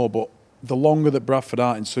plenty more. But the longer that Bradford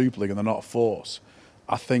aren't in Super League and they're not a force,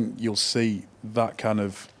 I think you'll see that kind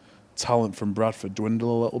of talent from Bradford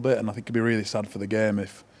dwindle a little bit. And I think it'd be really sad for the game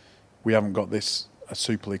if we haven't got a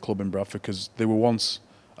Super League club in Bradford, because they were once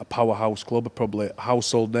a powerhouse club, probably a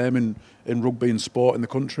household name in rugby and sport in the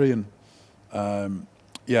country. And I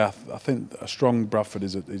think a strong Bradford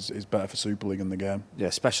is better for Super League in the game. Yeah,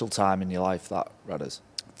 special time in your life, that, Radders.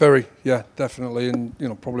 Very, yeah, definitely, and you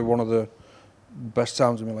know, probably one of the best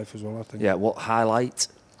times in my life as well, I think. Yeah, what highlight?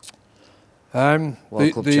 World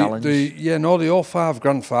Club Challenge. The 05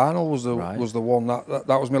 Grand Final was the one that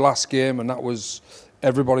was my last game, and that was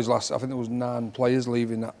everybody's last. I think there was 9 players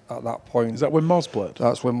leaving at that point. Is that when Moz played?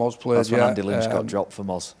 That's when Moz played. That's when Andy Lynch got dropped for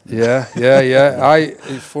Moz. Yeah.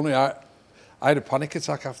 It's funny. I had a panic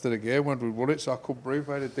attack after the game when we won it, so I couldn't breathe.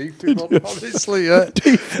 I had a defib on, honestly. Yeah,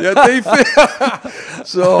 defib.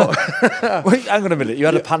 So, wait, hang on a minute. You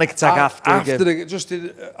had a panic attack after the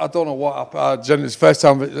game? I don't know what happened. It's the first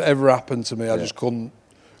time it ever happened to me. I just couldn't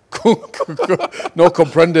no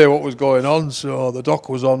comprende what was going on. So the doc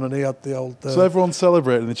was on and he had the old... so everyone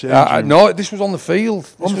celebrating the change room? No, this was on the field.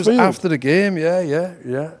 This was after the game,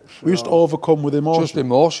 yeah. We just overcome with emotion? Just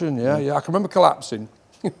emotion, yeah. I can remember collapsing.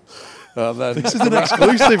 This is an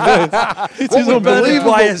exclusive, mate. It is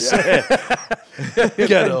unbelievable.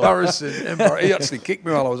 Embarrassing. He actually kicked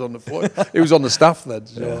me while I was on the floor. He was on the staff then.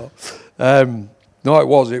 So. No, it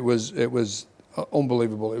was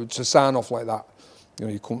unbelievable. It was to sign off like that. You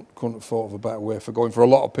know, you couldn't have thought of a better way for going for a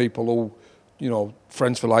lot of people who, you know,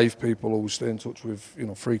 friends for life, people who stay in touch with, you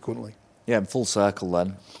know, frequently. Yeah, and full circle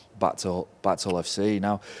then. Back to Hull FC.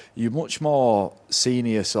 Now, you're much more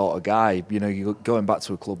senior sort of guy. You know, you're going back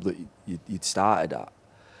to a club that you'd started at.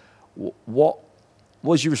 What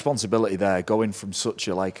was your responsibility there, going from such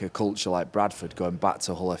a culture like Bradford, going back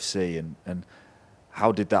to Hull FC, and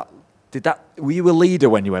how did that? Were you a leader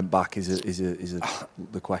when you went back? Is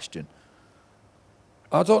the question?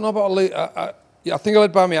 I don't know about a lead. I think I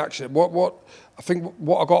led by my action. What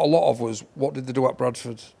I got a lot of was, what did they do at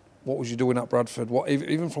Bradford? What was you doing at Bradford?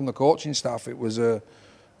 Even from the coaching staff, it was a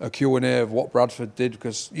Q&A of what Bradford did,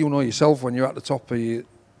 because you know yourself, when you're at the top of your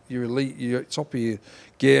elite, you're at the top of your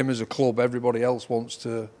game as a club, everybody else wants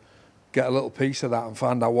to get a little piece of that and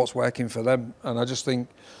find out what's working for them. And I just think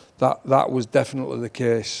that was definitely the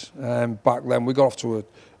case back then. We got off to a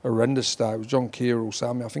horrendous start. It was John Keir who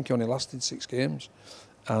signed me. I think he only lasted 6 games.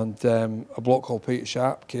 And a bloke called Peter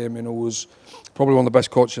Sharp came in, who was probably one of the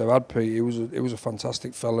best coaches I've had. Pete, he was a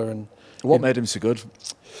fantastic fella. And what made him so good?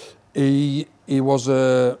 He was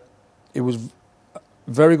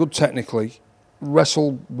very good technically.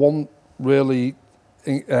 Wrestled one really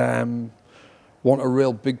weren't a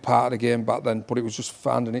real big part of the game back then, but it was just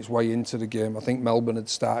finding its way into the game. I think Melbourne had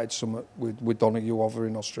started some with Donahue over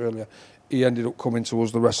in Australia. He ended up coming to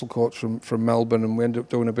us, the wrestle coach from Melbourne, and we ended up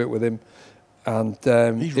doing a bit with him. And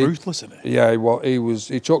he's ruthless, isn't he? Yeah,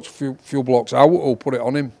 he chucked a few blocks out or put it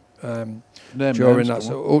on him during that.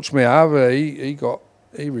 So Uchmi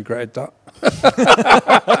he regretted that.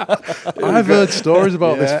 I've heard stories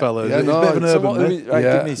about this fella. Yeah, He's a bit of an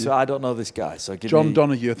urban myth. So I don't know this guy. So John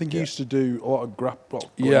Donahue, I think he used to do a lot of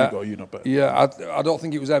grapple. I don't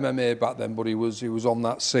think it was MMA back then, but he was on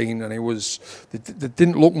that scene, and they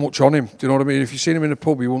didn't look much on him. Do you know what I mean? If you seen him in a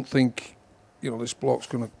pub, you wouldn't think, this bloke's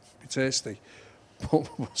going to be tasty. But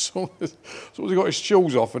as soon as he got his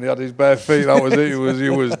shoes off and he had his bare feet, that was it. He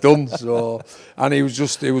was done. So, and he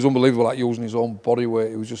was unbelievable at using his own body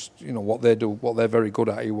weight. It was just, what they do, what they're very good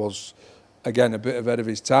at. He was, again, a bit ahead of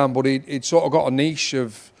his time, but he'd sort of got a niche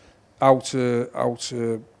of how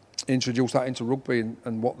to introduce that into rugby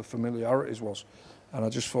and what the familiarities was. And I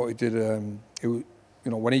just thought he did.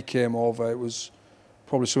 When he came over, it was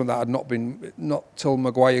probably something that had not till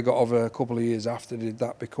Maguire got over a couple of years after did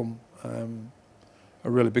that become a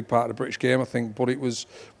really big part of the British game, I think. But I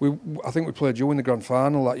think we played you in the grand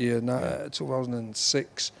final that year,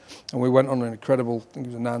 2006, and we went on an incredible, I think it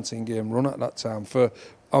was a 19-game run at that time.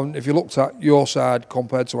 If you looked at your side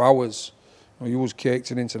compared to ours, you was caked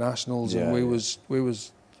in internationals, and we was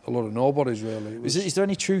a lot of nobodies, really. Is there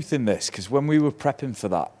any truth in this? Because when we were prepping for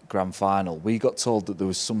that grand final, we got told that there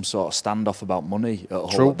was some sort of standoff about money at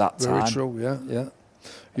Hull at that time. Very true, yeah.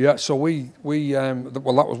 Yeah, so that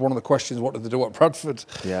was one of the questions, what did they do at Bradford?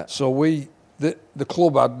 Yeah. So the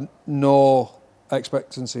club had no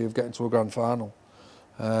expectancy of getting to a grand final.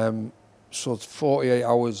 So it's 48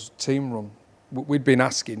 hours team run. We'd been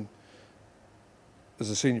asking, as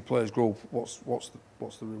a senior players group, what's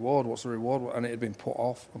the reward? What's the reward? And it had been put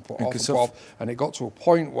off and put off. And it got to a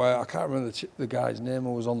point where, I can't remember the guy's name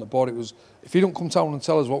who was on the board. It was, if you don't come down and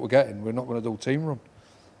tell us what we're getting, we're not going to do team run.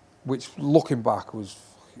 Which, looking back, was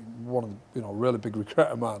one of the, really big regret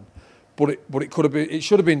of mine. But it could have been, it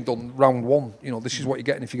should have been done round one. This is what you're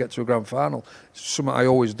getting if you get to a grand final. It's something I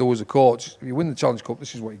always do as a coach. If you win the Challenge Cup,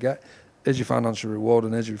 this is what you get. Here's your financial reward,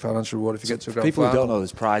 and here's your financial reward if you get to a grand final. People who don't know,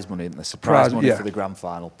 there's prize money, isn't there? So prize money for the grand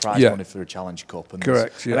final, prize money for a Challenge Cup. And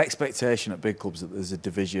correct. An expectation at big clubs that there's a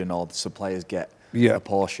division or the players get a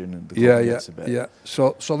portion and the club gets a bit. Yeah.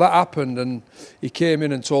 So that happened, and he came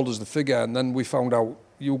in and told us the figure, and then we found out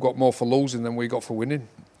you got more for losing than we got for winning.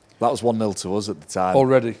 That was 1-0 to us at the time.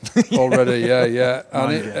 Already, yeah.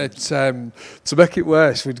 And to make it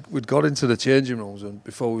worse, we'd got into the changing rooms, and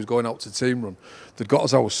before we was going out to team run, they'd got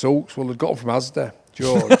us our suits. Well, they'd got them from Asda.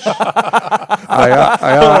 George, I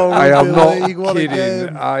am not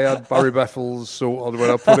kidding. I had Barry Bethel's suit on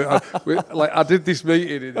when I put it on. I did this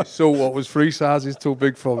meeting in his suit. What was 3 sizes too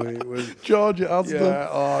big for me? It was George at Asda.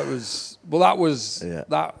 Yeah, it was. Well, that was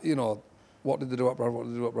that. What did they do at Bradford?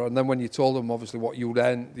 And then when you told them, obviously, what you'd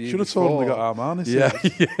earned the year should have before, told them they got Armani. Yeah.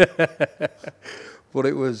 But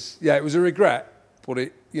it was a regret. But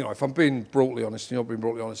if I'm being brutally honest,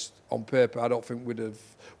 on paper, I don't think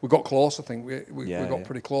we got close. I think we got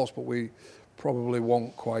pretty close, but we probably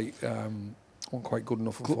weren't quite good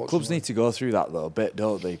enough. Clubs need to go through that though a bit,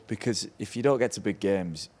 don't they? Because if you don't get to big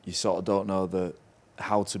games, you sort of don't know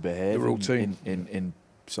how to behave the routine in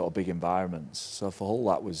sort of big environments. So for Hull,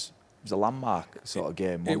 that was. It was a landmark sort of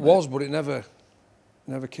game. It was, but it never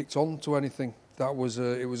kicked on to anything. It was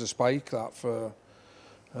a spike that for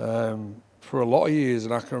a lot of years,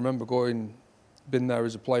 and I can remember been there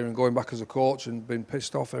as a player and going back as a coach and being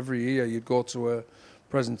pissed off every year. You'd go to a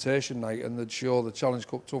presentation night and they'd show the Challenge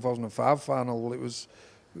Cup 2005 final. Well, it was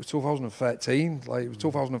 2013, it was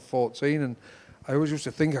 2014, and I always used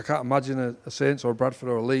to think, I can't imagine a Saints or a Bradford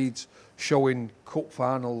or a Leeds showing cup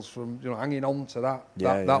finals from hanging on to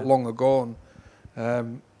that long ago,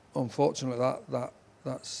 and unfortunately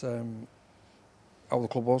that's how the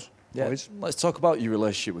club was. Yeah, let's talk about your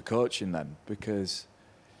relationship with coaching then, because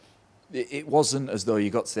it wasn't as though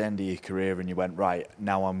you got to the end of your career and you went, right,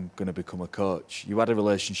 now I'm going to become a coach. You had a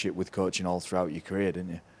relationship with coaching all throughout your career,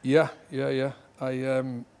 didn't you? Yeah. I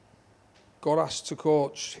got asked to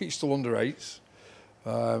coach. He's still under 8s.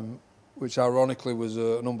 Which ironically was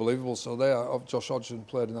an unbelievable. So Josh Hodgson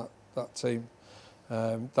played in that team.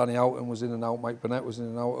 Danny Houghton was in and out. Mike Burnett was in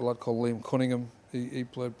and out. A lad called Liam Cunningham, he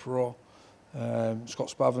played pro.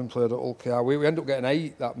 Scott Spavin played at Hull KR. We ended up getting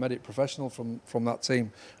 8 that made it professional from that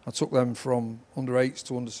team. I took them from under 8s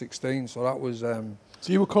to under 16. So that was. So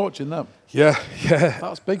you were coaching them? Yeah.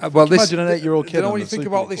 That's big. Well, imagine an 8-year-old kid. You know when you think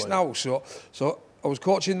about this now. So I was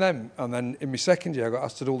coaching them, and then in my second year I got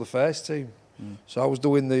asked to do the first team. So I was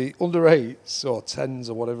doing the under 8s or 10s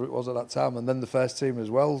or whatever it was at that time, and then the first team as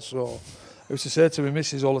well. So I used to say to my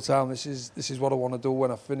missus all the time, this is what I want to do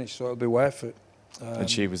when I finish, so it'll be worth it. And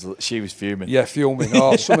she was fuming. Yeah, fuming.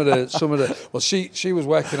 Oh, some of the. Well, she was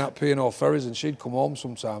working at P&O Ferries, and she'd come home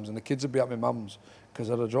sometimes, and the kids would be at my mum's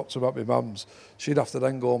because I'd have dropped them at my mum's. She'd have to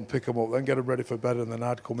then go and pick them up, then get them ready for bed, and then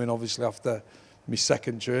I'd come in obviously after my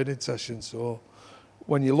second training session. So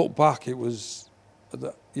when you look back, it was,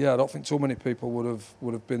 yeah, I don't think too many people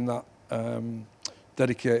would have been that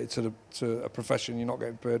dedicated to a profession you're not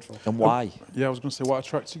getting paid for. And why? Yeah, I was going to say, what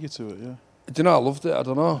attracted you to it? Yeah. Do you know, I loved it. I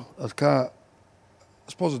don't know. I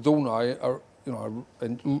suppose I do now. I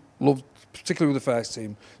loved, particularly with the first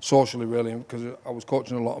team, socially really, because I was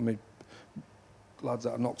coaching a lot of me lads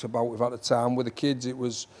that I knocked about with at the time. With the kids, it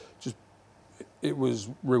was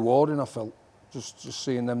rewarding. I felt just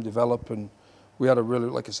seeing them develop, and we had a really,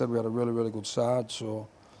 like I said, we had a really good side. So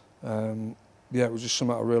yeah, it was just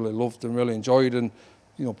something I really loved and really enjoyed, and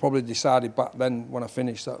probably decided back then when I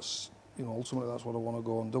finished that's. Ultimately that's what I want to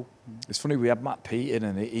go and do. It's funny, we had Matt Pete in,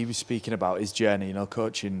 and he was speaking about his journey,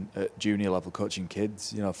 coaching at junior level, coaching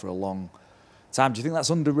kids, for a long time. Do you think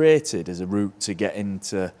that's underrated as a route to get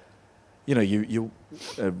into, you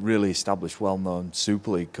a really established, well-known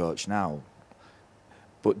Super League coach now,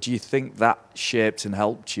 but do you think that shaped and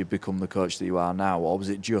helped you become the coach that you are now, or was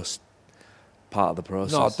it just part of the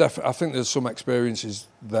process? No, definitely. I think there's some experiences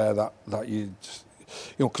there that you...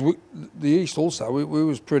 because the East Ulster, we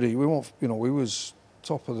was pretty. We weren't, we was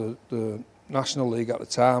top of the National League at the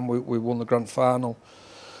time. We won the grand final,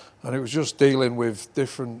 and it was just dealing with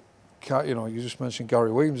different. You just mentioned Gary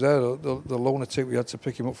Williams there, the lunatic. We had to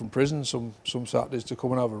pick him up from prison some Saturdays to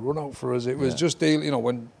come and have a run out for us. It was just dealing.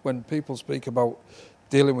 When people speak about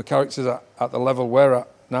dealing with characters at the level we're at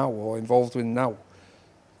now or involved in now.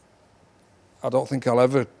 I don't think I'll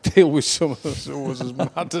ever deal with someone who was as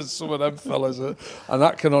mad as some of them fellas, and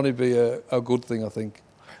that can only be a good thing, I think.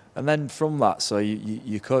 And then from that, so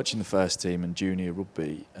you're coaching the first team and junior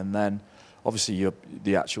rugby, and then obviously your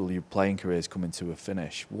playing career is coming to a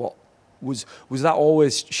finish. What was that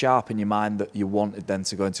always sharp in your mind that you wanted then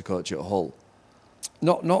to go into coach at Hull?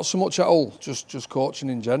 Not so much at Hull, just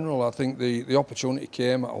coaching in general. I think the opportunity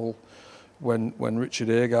came at Hull when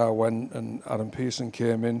Richard Agar went and Adam Pearson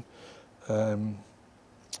came in.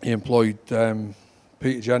 He employed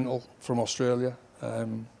Peter Gentle from Australia,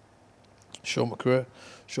 Sean McRae.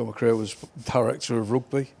 Sean McRae was director of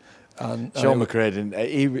rugby. And Sean McRae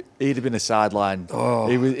didn't. He'd have been a sideline. Oh,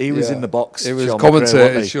 he was in the box. He was Sean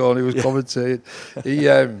commentating. McRae, Sean, he was commentating.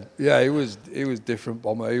 He was different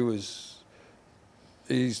bomber.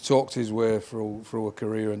 He's talked his way through a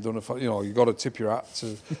career and done you've got to tip your hat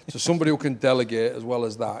to somebody who can delegate as well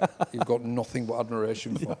as that. You've got nothing but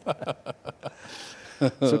admiration for.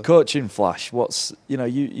 So coaching Flash,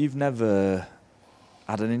 you've never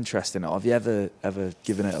had an interest in it? Have you ever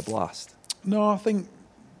given it a blast? No, I think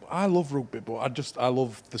I love rugby, but I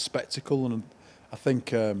love the spectacle, and I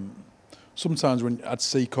think sometimes when I'd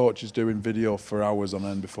see coaches doing video for hours on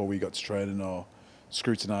end before we got to training or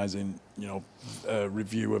scrutinising, a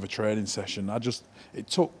review of a training session. It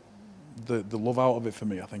took the love out of it for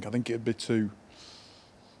me. I think it'd be too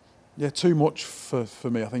much for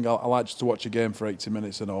me. I think I like just to watch a game for 80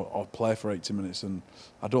 minutes or play for 80 minutes, and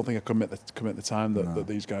I don't think I commit the time that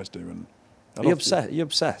these guys do. And are you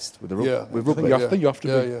obsessed with the rugby? Yeah, with rugby? I think you have to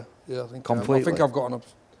be. Yeah, I think completely. I think I've got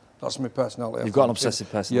that's my personality. You've got an obsessive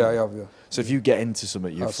personality. Yeah, I have. Yeah. So if you get into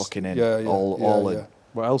something, you're fucking in. All in.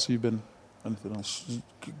 What else have you been? Anything else?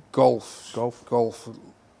 Golf.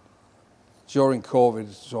 During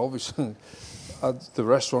COVID, so obviously the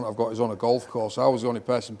restaurant I've got is on a golf course. I was the only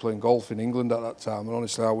person playing golf in England at that time, and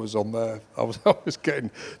honestly, I was on there. I was getting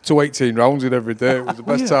 18 rounds in every day. It was the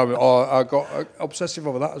best time. I got obsessive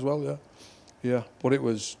over that as well. Yeah. But it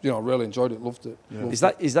was, I really enjoyed it, loved it. Yeah.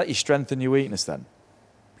 Is that your strength and your weakness then?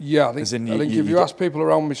 Yeah, I think if you ask people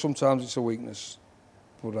around me, sometimes it's a weakness,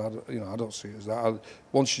 but I don't see it as that.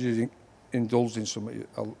 Once you indulged in something,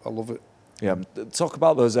 I love it. Yeah, talk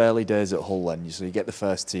about those early days at Hull then. So you get the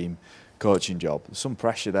first team coaching job. There's some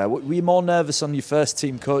pressure there. Were you more nervous on your first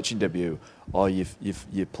team coaching debut, or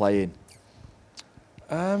you're playing?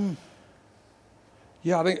 Yeah,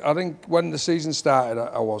 I think when the season started,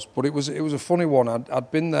 I was, but it was a funny one. I'd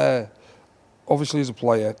been there, obviously as a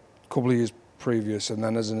player, a couple of years previous, and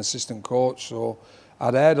then as an assistant coach. So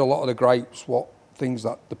I'd heard a lot of the gripes, what things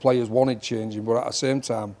that the players wanted changing, but at the same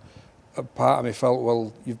time, a part of me felt,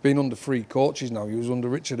 well, you've been under 3 coaches now. You was under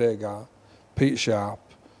Richard Agar, Peter Sharp,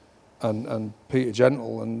 and Peter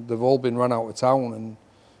Gentle, and they've all been run out of town, and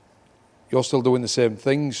you're still doing the same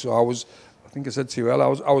things. So think I said to you earlier,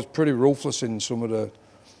 I was pretty ruthless in some of the.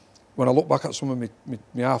 When I look back at some of my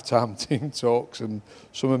half-time team talks and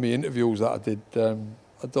some of my interviews that I did,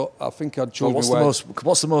 I think I'd choose my words.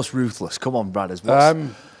 What's the most ruthless? Come on, Brad. I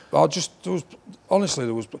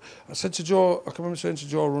said to Joe, I can remember saying to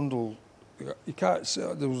Joe Rundle, you can't.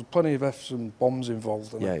 There was plenty of F's and bombs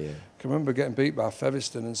involved. And I can remember getting beat by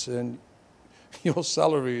Featherstone and saying, your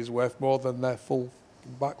salary is worth more than their full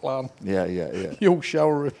backline. Yeah. You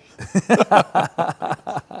shower.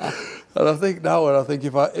 And I think now,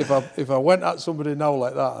 if I went at somebody now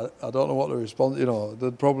like that, I don't know what the response.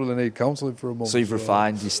 They'd probably need counselling for a month. So you've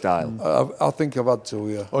refined your style. I think I've had to,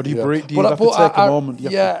 yeah. Or do you have to take a moment?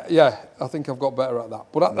 Yeah. I think I've got better at that.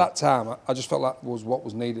 But at that time, I just felt that was what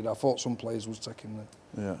was needed. I thought some players was taking it.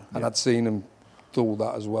 Yeah. And I'd seen them do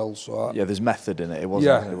that as well. So there's method in it. It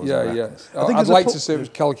wasn't. Yeah. I'd like to say it was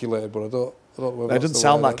calculated, but I don't know. It doesn't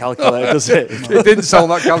sound that calculated, does it? It didn't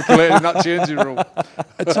sound that calculated in that changing room.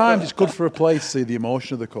 At times, it's good for a player to see the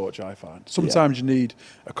emotion of the coach, I find. Sometimes you need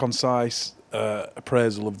a concise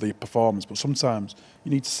appraisal of the performance, but sometimes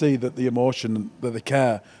you need to see that the emotion, that they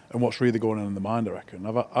care, and what's really going on in the mind, I reckon.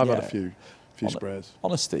 I've had a few sprays.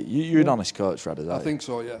 Honesty. You're an honest coach, Fred, is that? I think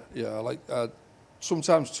so, yeah. I like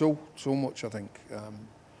sometimes too much, I think.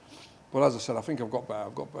 But as I said, I think I've got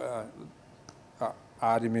better at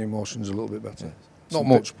hiding my emotions a little bit better. Yeah. Not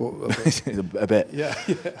much, but a bit. Yeah.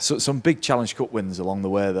 So some big Challenge Cup wins along the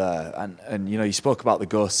way there, and you spoke about the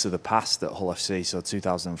ghosts of the past at Hull FC, so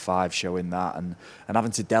 2005 showing that, and having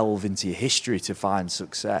to delve into your history to find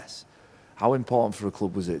success. How important for a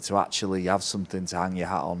club was it to actually have something to hang your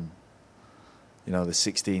hat on? The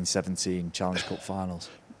 16-17 Challenge Cup finals.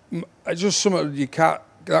 It's just something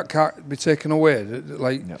that can't be taken away.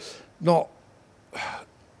 Not.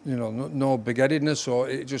 No big-headedness, or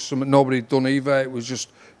it just something nobody done either. It was just,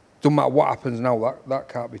 doesn't matter what happens now, that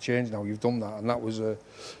can't be changed now. You've done that, and that was a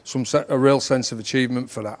real sense of achievement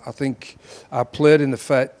for that. I think I played in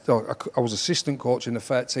I was assistant coach in the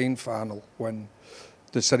 13 final when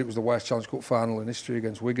they said it was the worst Challenge Cup final in history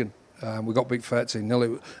against Wigan. We got beat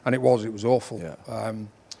 13-0, and it was awful. Yeah. And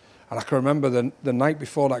I can remember the night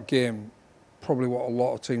before that game, probably what a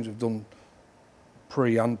lot of teams have done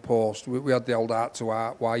pre and post. We had the old heart to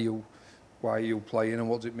heart. Why are you playing, and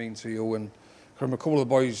what does it mean to you? And I remember a couple of the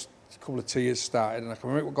boys, a couple of tears started, and I can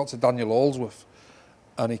remember we got to Daniel Holsworth,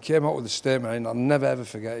 and he came out with a statement, and I'll never ever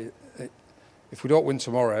forget it. If we don't win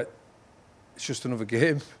tomorrow, it's just another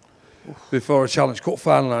game before a Challenge Cup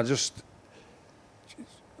final. And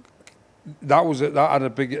that had a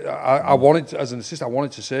big. I wanted to, as an assistant, I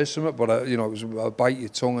wanted to say something, but it was a bite your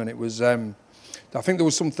tongue, and it was. I think there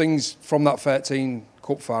was some things from that 13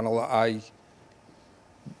 Cup final that I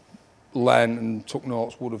learned and took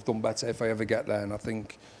notes, would have done better if I ever get there. And I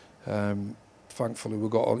think, thankfully, we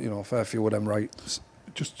got a fair few of them right.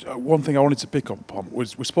 Just one thing I wanted to pick up on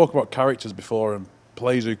was we spoke about characters before and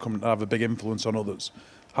players who come and have a big influence on others.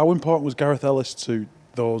 How important was Gareth Ellis to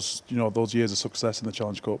those years of success in the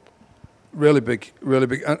Challenge Cup? Really big,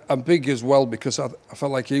 and big as well because I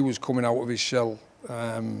felt like he was coming out of his shell.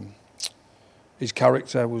 His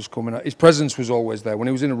character was coming out. His presence was always there. When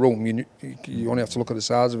he was in a room, you only have to look at the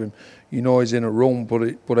size of him. He's in a room.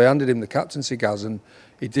 But I handed him the captaincy, Gaz, and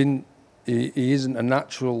he isn't a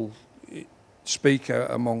natural speaker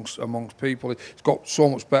amongst people. He's got so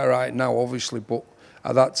much better at it now, obviously. But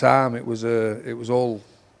at that time, it was all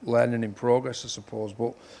learning in progress, I suppose.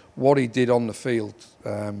 But what he did on the field,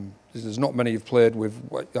 there's not many you've played with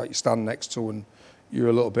that you stand next to and you're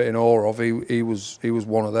a little bit in awe of. He was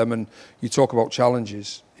one of them. And you talk about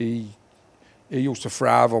challenges. He used to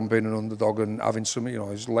thrive on being an underdog and having some,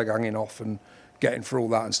 his leg hanging off and getting through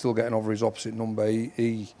that and still getting over his opposite number.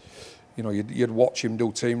 You'd watch him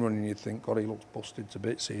do team running and you'd think, God, he looks busted to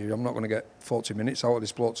bits here. I'm not going to get 40 minutes out of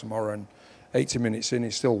this bloke tomorrow. And 80 minutes in,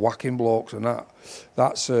 he's still whacking blokes and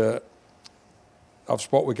that's. I've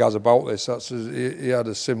spoke with Gaz about this. He had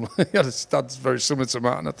a similar. That's very similar to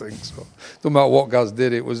Martin, I think. So, no matter what Gaz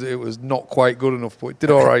did, it was not quite good enough, but it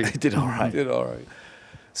did all right. It did all right.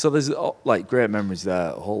 So there's great memories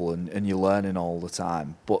there at Hull, and you're learning all the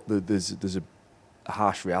time. But there's a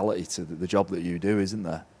harsh reality to the job that you do, isn't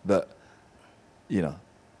there? That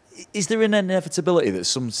is there an inevitability that at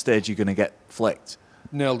some stage you're going to get flicked?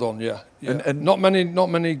 Nailed on, yeah. And not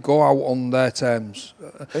many go out on their terms,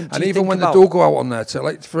 and even when they do go out on their terms,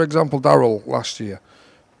 like for example, Darryl last year,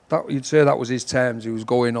 that you'd say that was his terms. He was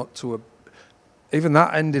going up to even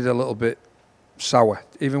that ended a little bit sour.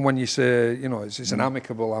 Even when you say, it's an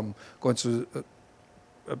amicable, I'm going to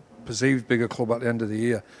a perceived bigger club at the end of the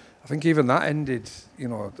year. I think even that ended.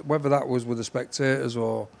 Whether that was with the spectators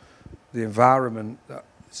or the environment,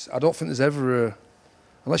 I don't think there's ever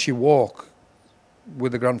unless you walk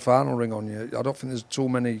with the grand final ring on you, I don't think there's too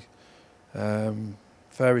many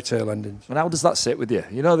fairy tale endings. And how does that sit with you?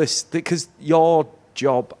 You know this because your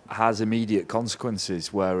job has immediate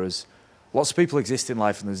consequences, whereas lots of people exist in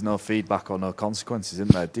life and there's no feedback or no consequences,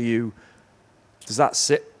 isn't there? Does that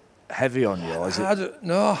sit heavy on you? Or is it?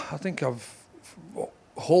 No, I think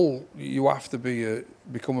Hull, you have to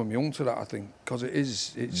become immune to that. I think because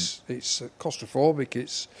it's claustrophobic.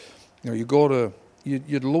 It's you go to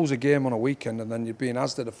you'd lose a game on a weekend and then you'd be in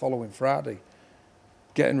Asda the following Friday,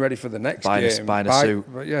 getting ready for the next game. Buying a suit.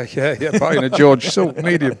 Yeah, buying a George suit,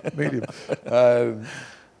 medium.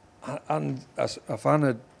 And I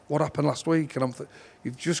found what happened last week, and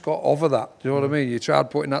you've just got over that. Do you know what I mean? You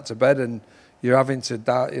tried putting that to bed, and you're having to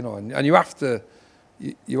die, and you have to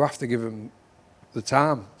give them the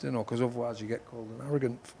time, because otherwise you get called an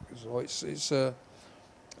arrogant. So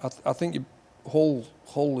I think Hull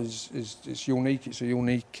is unique. It's a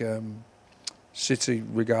unique city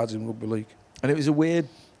regarding rugby league. And it was a weird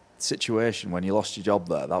situation when you lost your job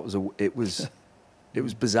there. It was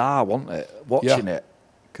bizarre, wasn't it? Watching it,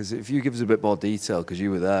 because if you give us a bit more detail, because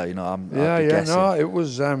you were there, I'd be guessing. No, it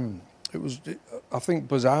was. I think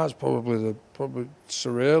bizarre is probably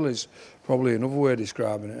surreal is probably another way of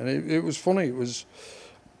describing it. And it was funny. It was.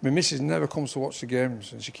 My missus never comes to watch the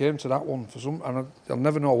games, and she came to that one for some. And I'll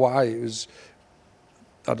never know why. It was.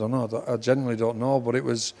 I don't know. I genuinely don't know. But it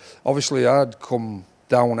was obviously I'd come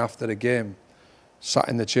down after the game, sat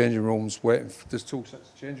in the changing rooms waiting. There's two sets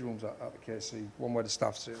of changing rooms at the KC. One where the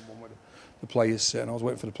staff sit and one where the players sit. And I was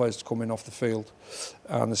waiting for the players to come in off the field.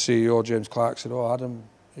 And the CEO James Clark said, "Oh, Adam,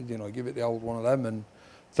 give it the old one of them," and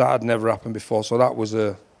that had never happened before. So that was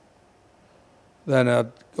then I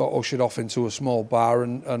got ushered off into a small bar,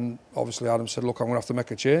 and obviously Adam said, "Look, I'm going to have to make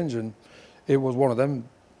a change," and it was one of them.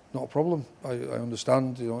 Not a problem. I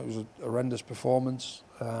understand. It was a horrendous performance.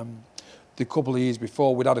 The couple of years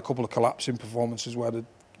before, we'd had a couple of collapsing performances where they'd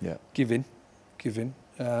give in,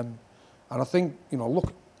 and I think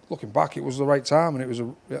looking back, it was the right time, and it was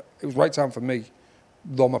the right time for me.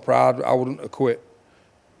 Though my pride, I wouldn't have quit.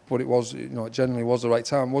 But it was, it generally was the right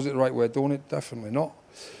time. Was it the right way of doing it? Definitely not.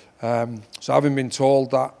 So having been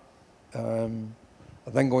told that, I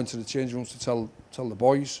then go into the changing rooms to tell the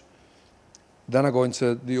boys. Then I go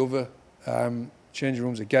into the other changing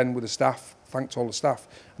rooms again with the staff, thanked all the staff.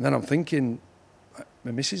 And then I'm thinking,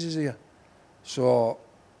 my missus is here. So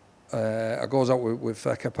I goes out with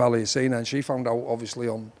Capelli Asina, and she found out obviously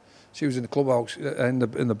she was in the clubhouse, in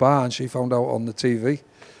the bar, and she found out on the TV.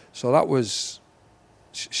 So that was...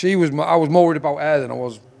 I was more worried about her than I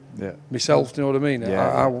was myself. Do you know what I mean?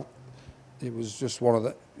 It was just one of the,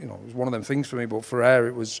 it was one of them things for me. But for her,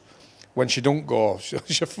 it was when she don't go, she'll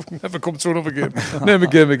never come to another game, never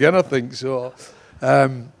game again. I think so.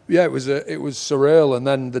 It was surreal. And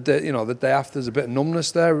then the day after, there's a bit of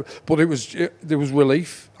numbness there, but there was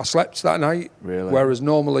relief. I slept that night, really? Whereas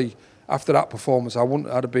normally after that performance, I'd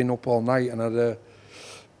have been up all night and I'd.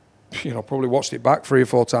 Probably watched it back 3 or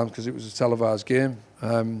 4 times because it was a televised game.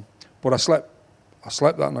 But I slept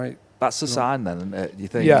that night. That's a sign then, isn't it? You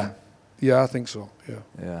think? Yeah, I think so.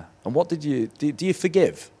 Yeah. And what did you do? You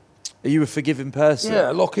forgive? Are you a forgiving person?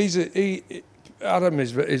 Yeah. Look, Adam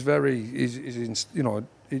is very he's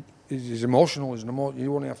emotional.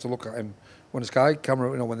 You only have to look at him when the Sky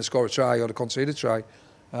camera, when they score a try or they concede a try.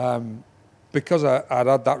 Because I'd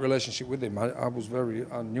had that relationship with him,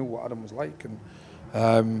 I knew what Adam was like, and.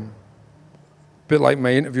 Bit like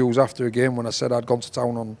my interviews after a game when I said I'd gone to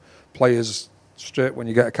town on players straight when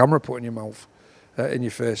you get a camera put in your mouth, in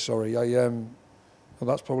your face. Sorry,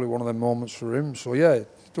 that's probably one of them moments for him. So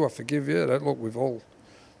do I forgive you? Look, we've all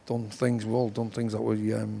done things. We've all done things that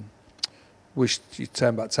we wish you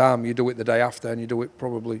turn back time. You do it the day after, and you do it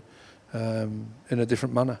probably in a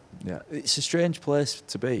different manner. Yeah, it's a strange place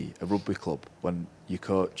to be, a rugby club, when your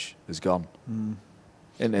coach has gone.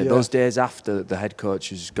 Isn't it? Those days after the head coach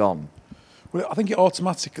has gone. Well, I think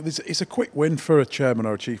it's a quick win for a chairman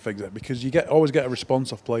or a chief exec because you always get a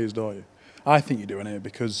response off players, don't you? I think you're doing it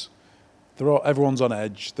because everyone's on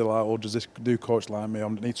edge. They're like, "Oh, does this new coach like me? I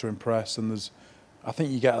need to impress." And I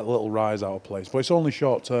think you get a little rise out of place, but it's only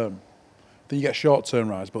short term. I think you get a short term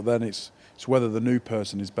rise, but then it's whether the new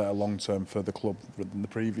person is better long term for the club than the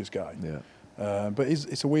previous guy. Yeah. But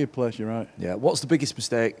it's a weird place, you're right. Yeah. What's the biggest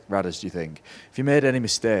mistake, Radders, do you think? If you made any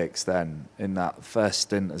mistakes then in that first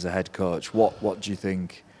stint as a head coach, what do you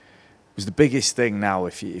think was the biggest thing now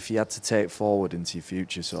if you had to take forward into your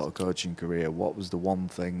future sort of coaching career? What was the one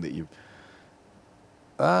thing that you...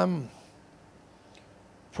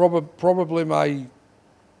 Probably my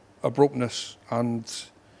abruptness, and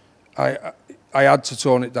I had to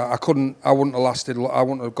tone it down. I wouldn't have lasted. I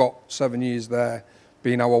wouldn't have got 7 years there,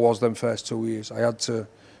 being how I was them first 2 years. I had to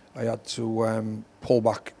pull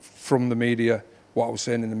back from the media, what I was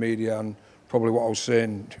saying in the media, and probably what I was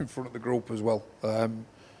saying in front of the group as well.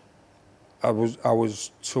 I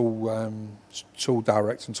was too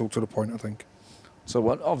direct and too to the point, I think. So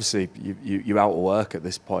obviously you're out of work at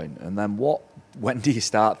this point, and then when do you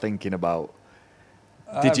start thinking about?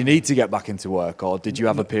 Did you need to get back into work, or did you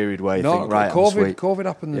have a period where you think, right, COVID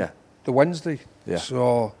happened the Wednesday,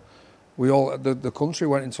 so we all the country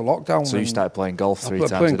went into lockdown. So you started playing golf three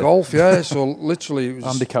times a day? Playing golf, yeah. So literally it was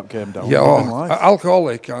handicap came down. Yeah,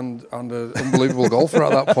 alcoholic and an unbelievable golfer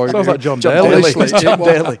at that point. Sounds like John Daly.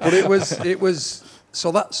 But it was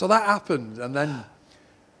so that happened, and then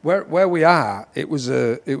where we are, it was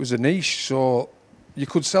a niche. So you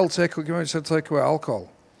could sell takeaway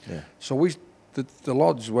alcohol. Yeah. So the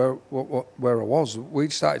lodge where I was, we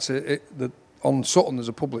started on Sutton. There's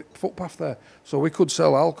a public footpath there, so we could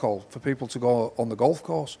sell alcohol for people to go on the golf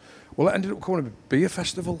course. Well, it ended up becoming a beer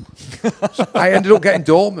festival. So I ended up getting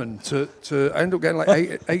doormen I ended up getting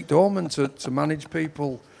like eight doormen to manage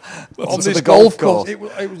people on this golf course. It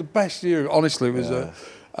was the best year, honestly. It was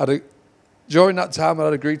during that time I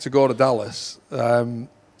had agreed to go to Dallas,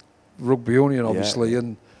 rugby union,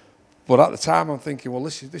 obviously, but at the time I'm thinking, well,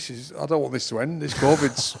 this is I don't want this to end. This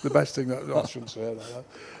COVID's the best thing I shouldn't say that.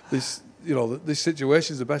 This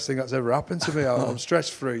situation is the best thing that's ever happened to me. I'm stress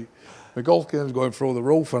free. My golf game's going through the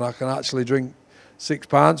roof, and I can actually drink 6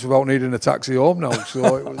 pints without needing a taxi home now.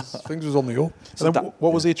 So things was on the up. So then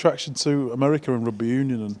what was the attraction to America and rugby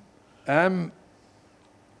union?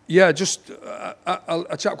 Just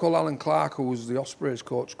a chap called Alan Clark, who was the Ospreys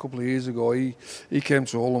coach a couple of years ago. He came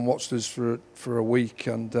to Hull and watched us for a week,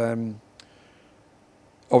 and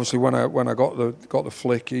obviously when I got the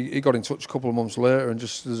flick, he got in touch a couple of months later, and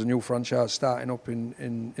just there's a new franchise starting up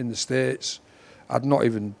in the States.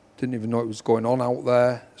 Didn't even know it was going on out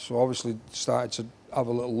there, so obviously started to have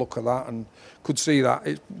a little look at that and could see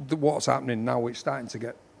that what's happening now. It's starting to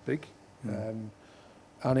get big.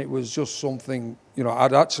 And it was just something,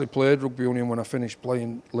 I'd actually played rugby union when I finished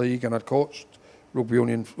playing league, and I'd coached Hull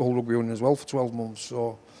rugby union as well for 12 months.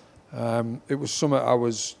 So it was something I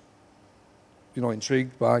was,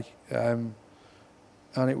 intrigued by, and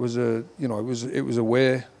it was a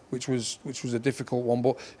way which was a difficult one,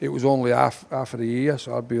 but it was only half of the year,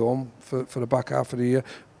 so I'd be home for the back half of the year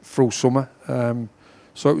through summer.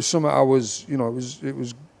 So it was something I was, it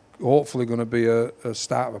was hopefully going to be a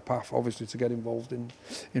start of a path, obviously, to get involved in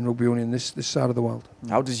rugby union this side of the world.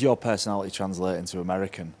 How does your personality translate into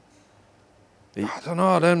American? I don't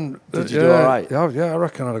know. Then did you do all right? Yeah, I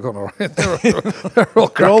reckon I'd have gone all right.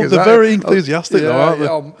 They're they're very enthusiastic, though,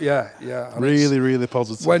 aren't they? Yeah. Really, really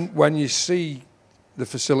positive. When you see the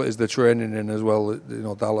facilities they're training in as well,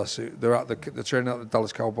 Dallas, they're training at the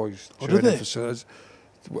Dallas Cowboys training facilities.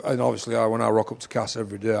 And obviously, when I rock up to Cass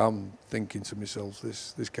every day, I'm thinking to myself,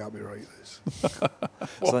 this can't be right, this.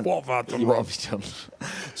 What have I done wrong?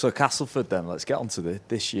 So Castleford then, let's get on to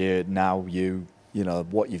this year now,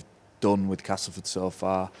 what you've done with Castleford so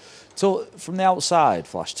far. So from the outside,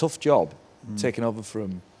 Flash, tough job, taking over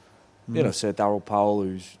from, say, Darryl Powell,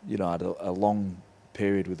 who's, had a long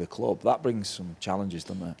period with the club. That brings some challenges,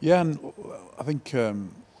 doesn't it? Yeah, and I think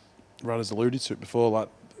Rad has alluded to it before, like,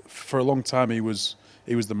 for a long time he was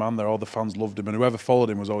the man there. All the fans loved him, and whoever followed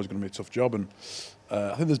him was always going to be a tough job. And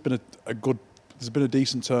I think there's been a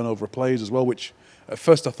decent turnover of players as well, which at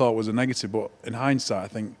first I thought was a negative, but in hindsight, I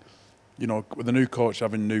think with a new coach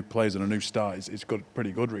having new players and a new start, it's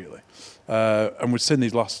pretty good really. And we've seen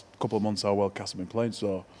these last couple of months how well Cass have been playing.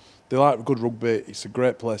 So they like good rugby. It's a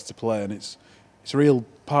great place to play, and it's a real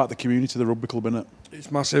part of the community, the rugby club, isn't it?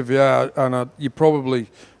 It's massive, yeah. And you probably,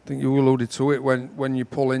 I think you alluded to it, when you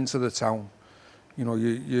pull into the town.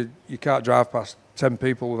 You can't drive past 10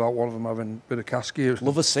 people without one of them having a bit of Cass gear.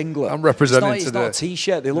 Love a singlet. I'm representing it's today. Not a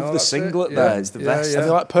t-shirt. They love the singlet there. It's the best. And they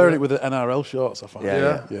like pairing it with the NRL shorts, I find.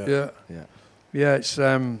 Yeah.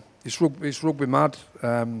 It's rugby mad.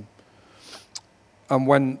 And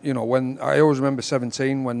when I always remember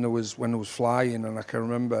 17 when there was flying, and I can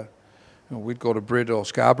remember we'd go to Brid or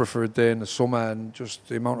Scarborough for a day in the summer, and just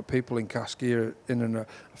the amount of people in Cass gear I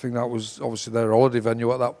think that was obviously their holiday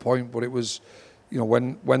venue at that point, but it was,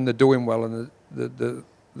 when they're doing well and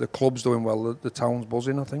the club's doing well, the town's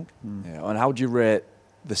buzzing, I think. Yeah. And how do you rate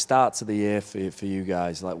the starts of the year for you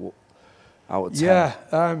guys? Like, out of 10?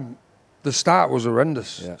 Yeah, the start was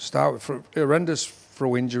horrendous. Yeah. Horrendous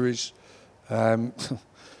through injuries. The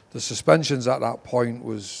suspensions at that point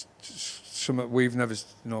was something we've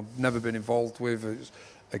never been involved with.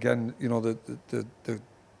 Again, the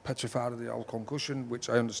petrified of the whole concussion, which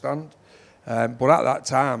I understand. But at that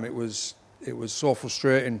time, it was so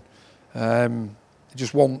frustrating. It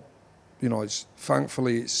just won't,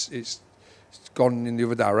 thankfully it's gone in the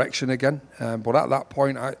other direction again. But at that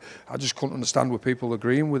point, I just couldn't understand with people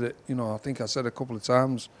agreeing with it. I think I said a couple of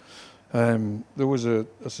times, there was a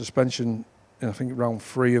suspension, I think round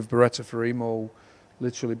 3 of Beretta for Emo,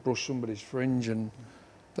 literally brushed somebody's fringe. And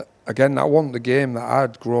again, that wasn't the game that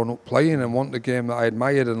I'd grown up playing and wasn't the game that I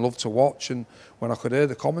admired and loved to watch. And when I could hear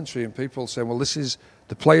the commentary and people saying, well,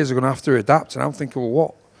 the players are going to have to adapt. And I'm thinking,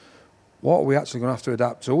 well, what are we actually going to have to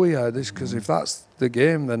adapt to here? Because if that's the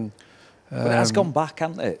game, then... But it has gone back,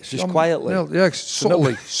 hasn't it? It's just quietly. Yeah,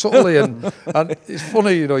 subtly. And it's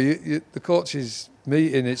funny, the coaches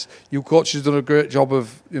meeting, you coaches done a great job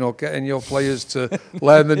of, getting your players to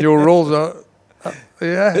learn the new rules.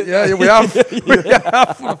 Yeah, we have. We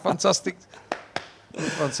have. Fantastic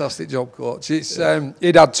job, coach.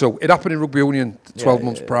 It had to. It happened in rugby union 12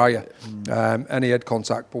 months prior. Any head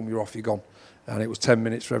contact, boom, you're off, you're gone. And it was 10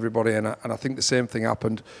 minutes for everybody. And I think the same thing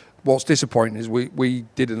happened. What's disappointing is we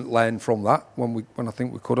didn't learn from that when I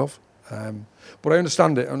think we could have. But I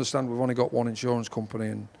understand it. I understand we've only got one insurance company,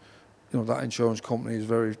 and that insurance company is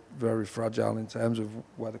very, very fragile in terms of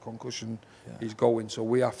where the concussion is going. So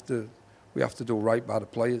we have to do right by the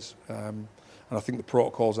players. And I think the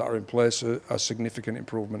protocols that are in place are a significant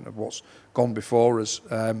improvement of what's gone before us.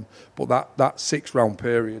 But that 6-round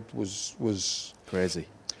period was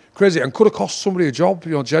crazy, and could have cost somebody a job.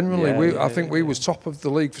 Genuinely, I think we was top of the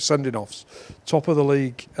league for sending offs, top of the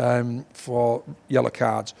league for yellow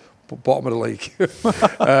cards, but bottom of the league.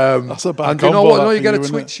 That's a bad and combo. You know what? You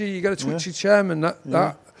get a twitchy chairman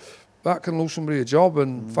that can lose somebody a job.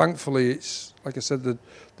 And thankfully, it's like I said,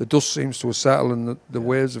 the dust seems to have settled and the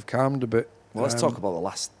waves have calmed a bit. Well, let's talk about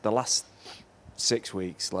the last 6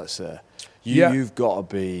 weeks. Let's say you've got to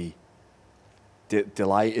be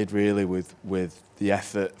delighted really with the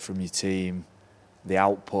effort from your team, the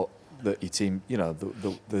output that your team,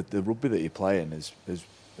 the rugby that you're playing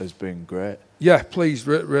has been great. Yeah, pleased,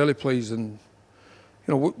 really pleased, and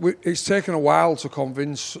it's taken a while to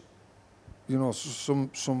convince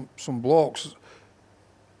some blokes.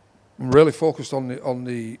 I'm really focused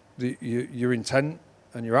on your intent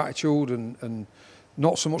and your attitude, and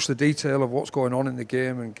not so much the detail of what's going on in the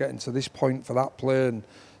game and getting to this point for that play. And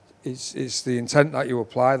it's the intent that you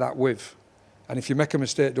apply that with. And if you make a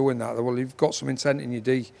mistake doing that, well, you've got some intent in your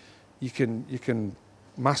D. You can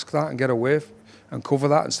mask that and get away and cover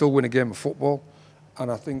that and still win a game of football. And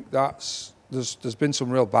I think there's been some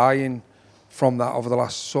real buy-in from that over the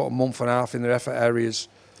last sort of month and a half in their effort areas.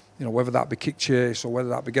 Whether that be kick chase or whether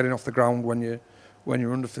that be getting off the ground when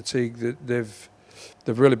you're under fatigue, they've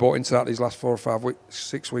really bought into that these last 4 or 5 weeks,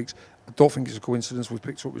 6 weeks. I don't think it's a coincidence we've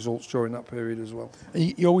picked up results during that period as well.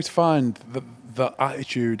 You always find that the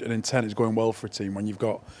attitude and intent is going well for a team when you've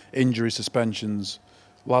got injury, suspensions,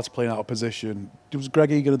 lads playing out of position. There was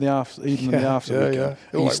Greg Egan in the half. Yeah.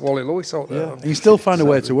 Like Wally Lewis out there. Yeah. And you still find a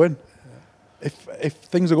way to win. Yeah. If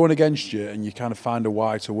things are going against you and you kind of find a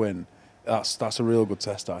why to win, that's a real good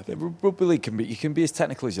test, I think. Rugby league you can be as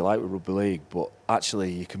technical as you like with rugby league, but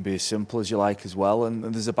actually you can be as simple as you like as well. And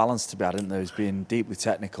there's a balance to be had, isn't there? There's being deeply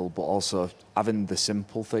technical, but also having the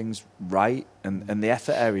simple things right and the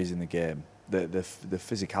effort areas in the game, the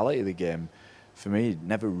physicality of the game, for me,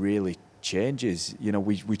 never really changes.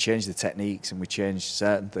 We change the techniques and we change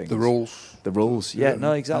certain things. The rules. Yeah,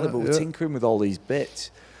 no, exactly. But we're tinkering with all these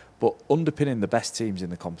bits. But underpinning the best teams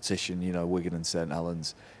in the competition, Wigan and St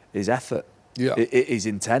Helens, is effort. Yeah, it is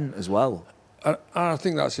intent as well. And I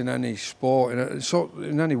think that's in any sport,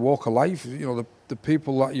 in any walk of life. The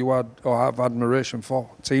people that you had or have admiration for,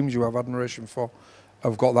 teams you have admiration for,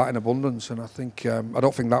 have got that in abundance. And I think I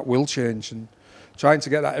don't think that will change. And trying to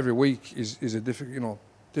get that every week is a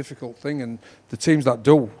difficult thing. And the teams that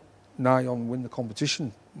do nigh on win the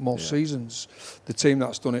competition most seasons, the team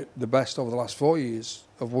that's done it the best over the last 4 years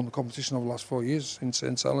have won the competition over the last 4 years in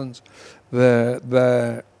St Helens.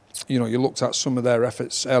 They're you looked at some of their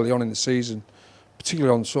efforts early on in the season,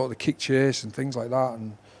 particularly on sort of the kick chase and things like that,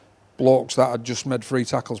 and blokes that had just made 3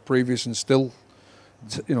 tackles previous and still,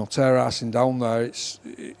 tear-assing down there.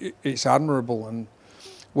 It's admirable. And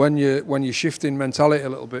when you're shifting mentality a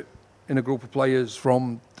little bit in a group of players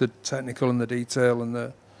from the technical and the detail and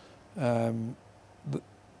the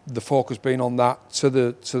focus being on that to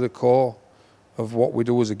the core of what we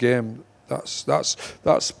do as a game, that's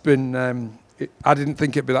been. I didn't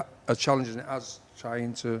think it'd be that as challenging as it has,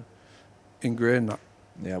 trying to ingrain that.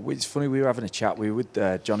 Yeah, it's funny, we were having a chat, we were with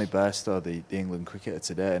Johnny Bairstow, the England cricketer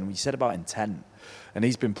today, and we said about intent, and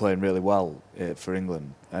he's been playing really well for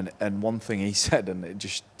England, and one thing he said, and it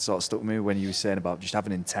just sort of stuck with me when you were saying about just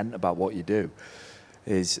having intent about what you do,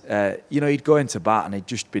 is, he'd go into bat and he'd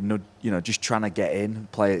just be, just trying to get in,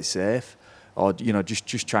 play it safe, or,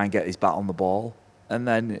 just try and get his bat on the ball, and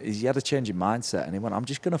then he had a change in mindset, and he went, I'm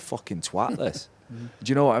just going to fucking twat this. Do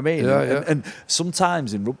you know what I mean? Yeah. And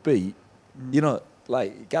sometimes in rugby,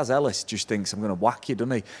 like Gaz Ellis just thinks I'm going to whack you,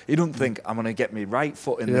 doesn't he? He don't think I'm going to get my right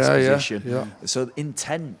foot in this position. Yeah. So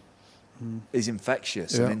intent is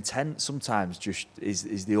infectious, and intent sometimes just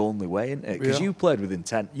is the only way, isn't it? Because you played with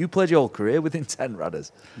intent. You played your whole career with intent,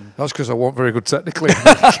 Radders. That's because I wasn't very good technically.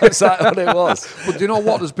 Is that what it was? But do you know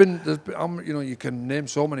what? There's been you can name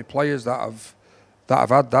so many players that have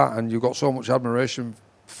had that, and you've got so much admiration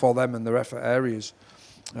for them and their effort areas.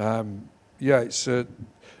 It's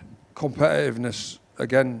competitiveness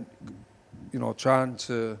again. Trying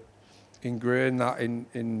to ingrain that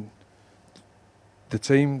in the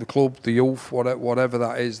team, the club, the youth, whatever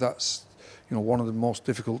that is. That's one of the most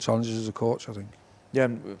difficult challenges as a coach, I think. Yeah,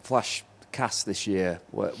 and Flash Cass this year.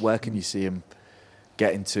 Where can you see him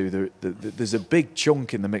getting to? There's a big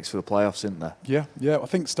chunk in the mix for the playoffs, isn't there? Yeah. I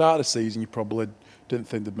think start of the season you probably didn't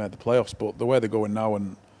think they'd made the playoffs, but the way they're going now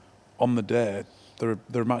and on the day, they're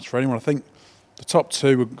a match for anyone. I think the top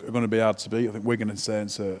two are going to be hard to beat. I think Wigan and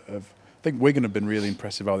Saints I think Wigan have been really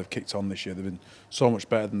impressive how they've kicked on this year. They've been so much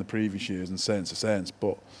better than the previous years, and Saints are Saints.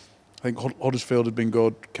 But I think Huddersfield have been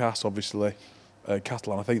good. Cass, obviously,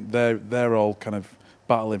 Catalan. I think they're all kind of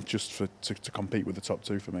battling just to compete with the top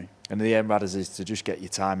two for me. And the aim, Radders, is to just get your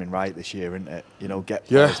timing right this year, isn't it? Get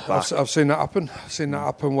players back. I've seen that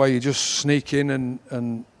happen. Where you just sneak in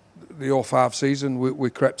and the 05 season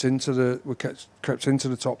we crept into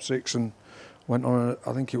the top six and went on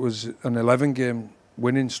I think it was an 11-game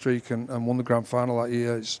winning streak and won the grand final that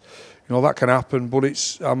year. It's, that can happen,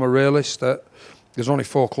 but I'm a realist that there's only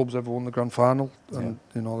 4 clubs ever won the grand final, and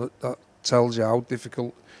that tells you how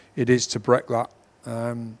difficult it is to break that.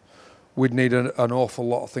 We'd need an awful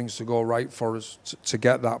lot of things to go right for us to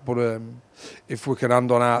get that, but if we can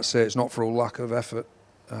hand on heart say it's not for a lack of effort,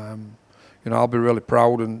 I'll be really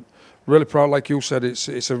proud, like you said.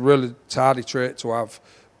 It's a really tardy trait to have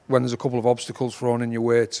when there's a couple of obstacles thrown in your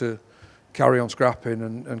way, to carry on scrapping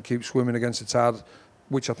and keep swimming against the tide,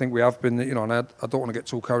 which I think we have been. And I don't want to get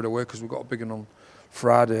too carried away because we've got a big one on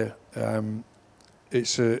Friday.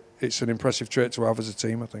 It's an impressive trait to have as a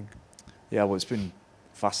team, I think. Yeah, well, it's been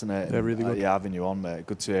fascinating. Yeah, really good. Having you on, mate.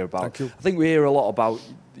 Good to hear about. Thank you. I think we hear a lot about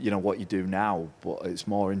what you do now, but it's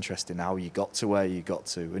more interesting how you got to where you got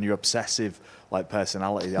to, and your obsessive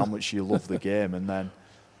personality, how much you love the game, and then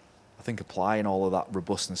I think applying all of that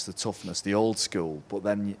robustness, the toughness, the old school, but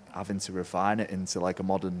then having to refine it into a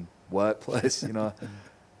modern workplace.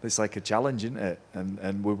 It's like a challenge, isn't it?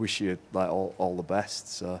 And we wish you all the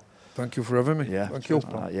best. So. Thank you for having me. Yeah, thank you.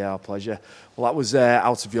 Our pleasure. Well, that was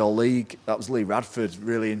Out of Your League. That was Lee Radford.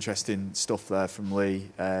 Really interesting stuff there from Lee.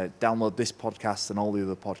 Download this podcast and all the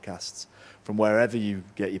other podcasts from wherever you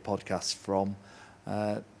get your podcasts from.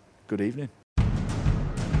 Good evening.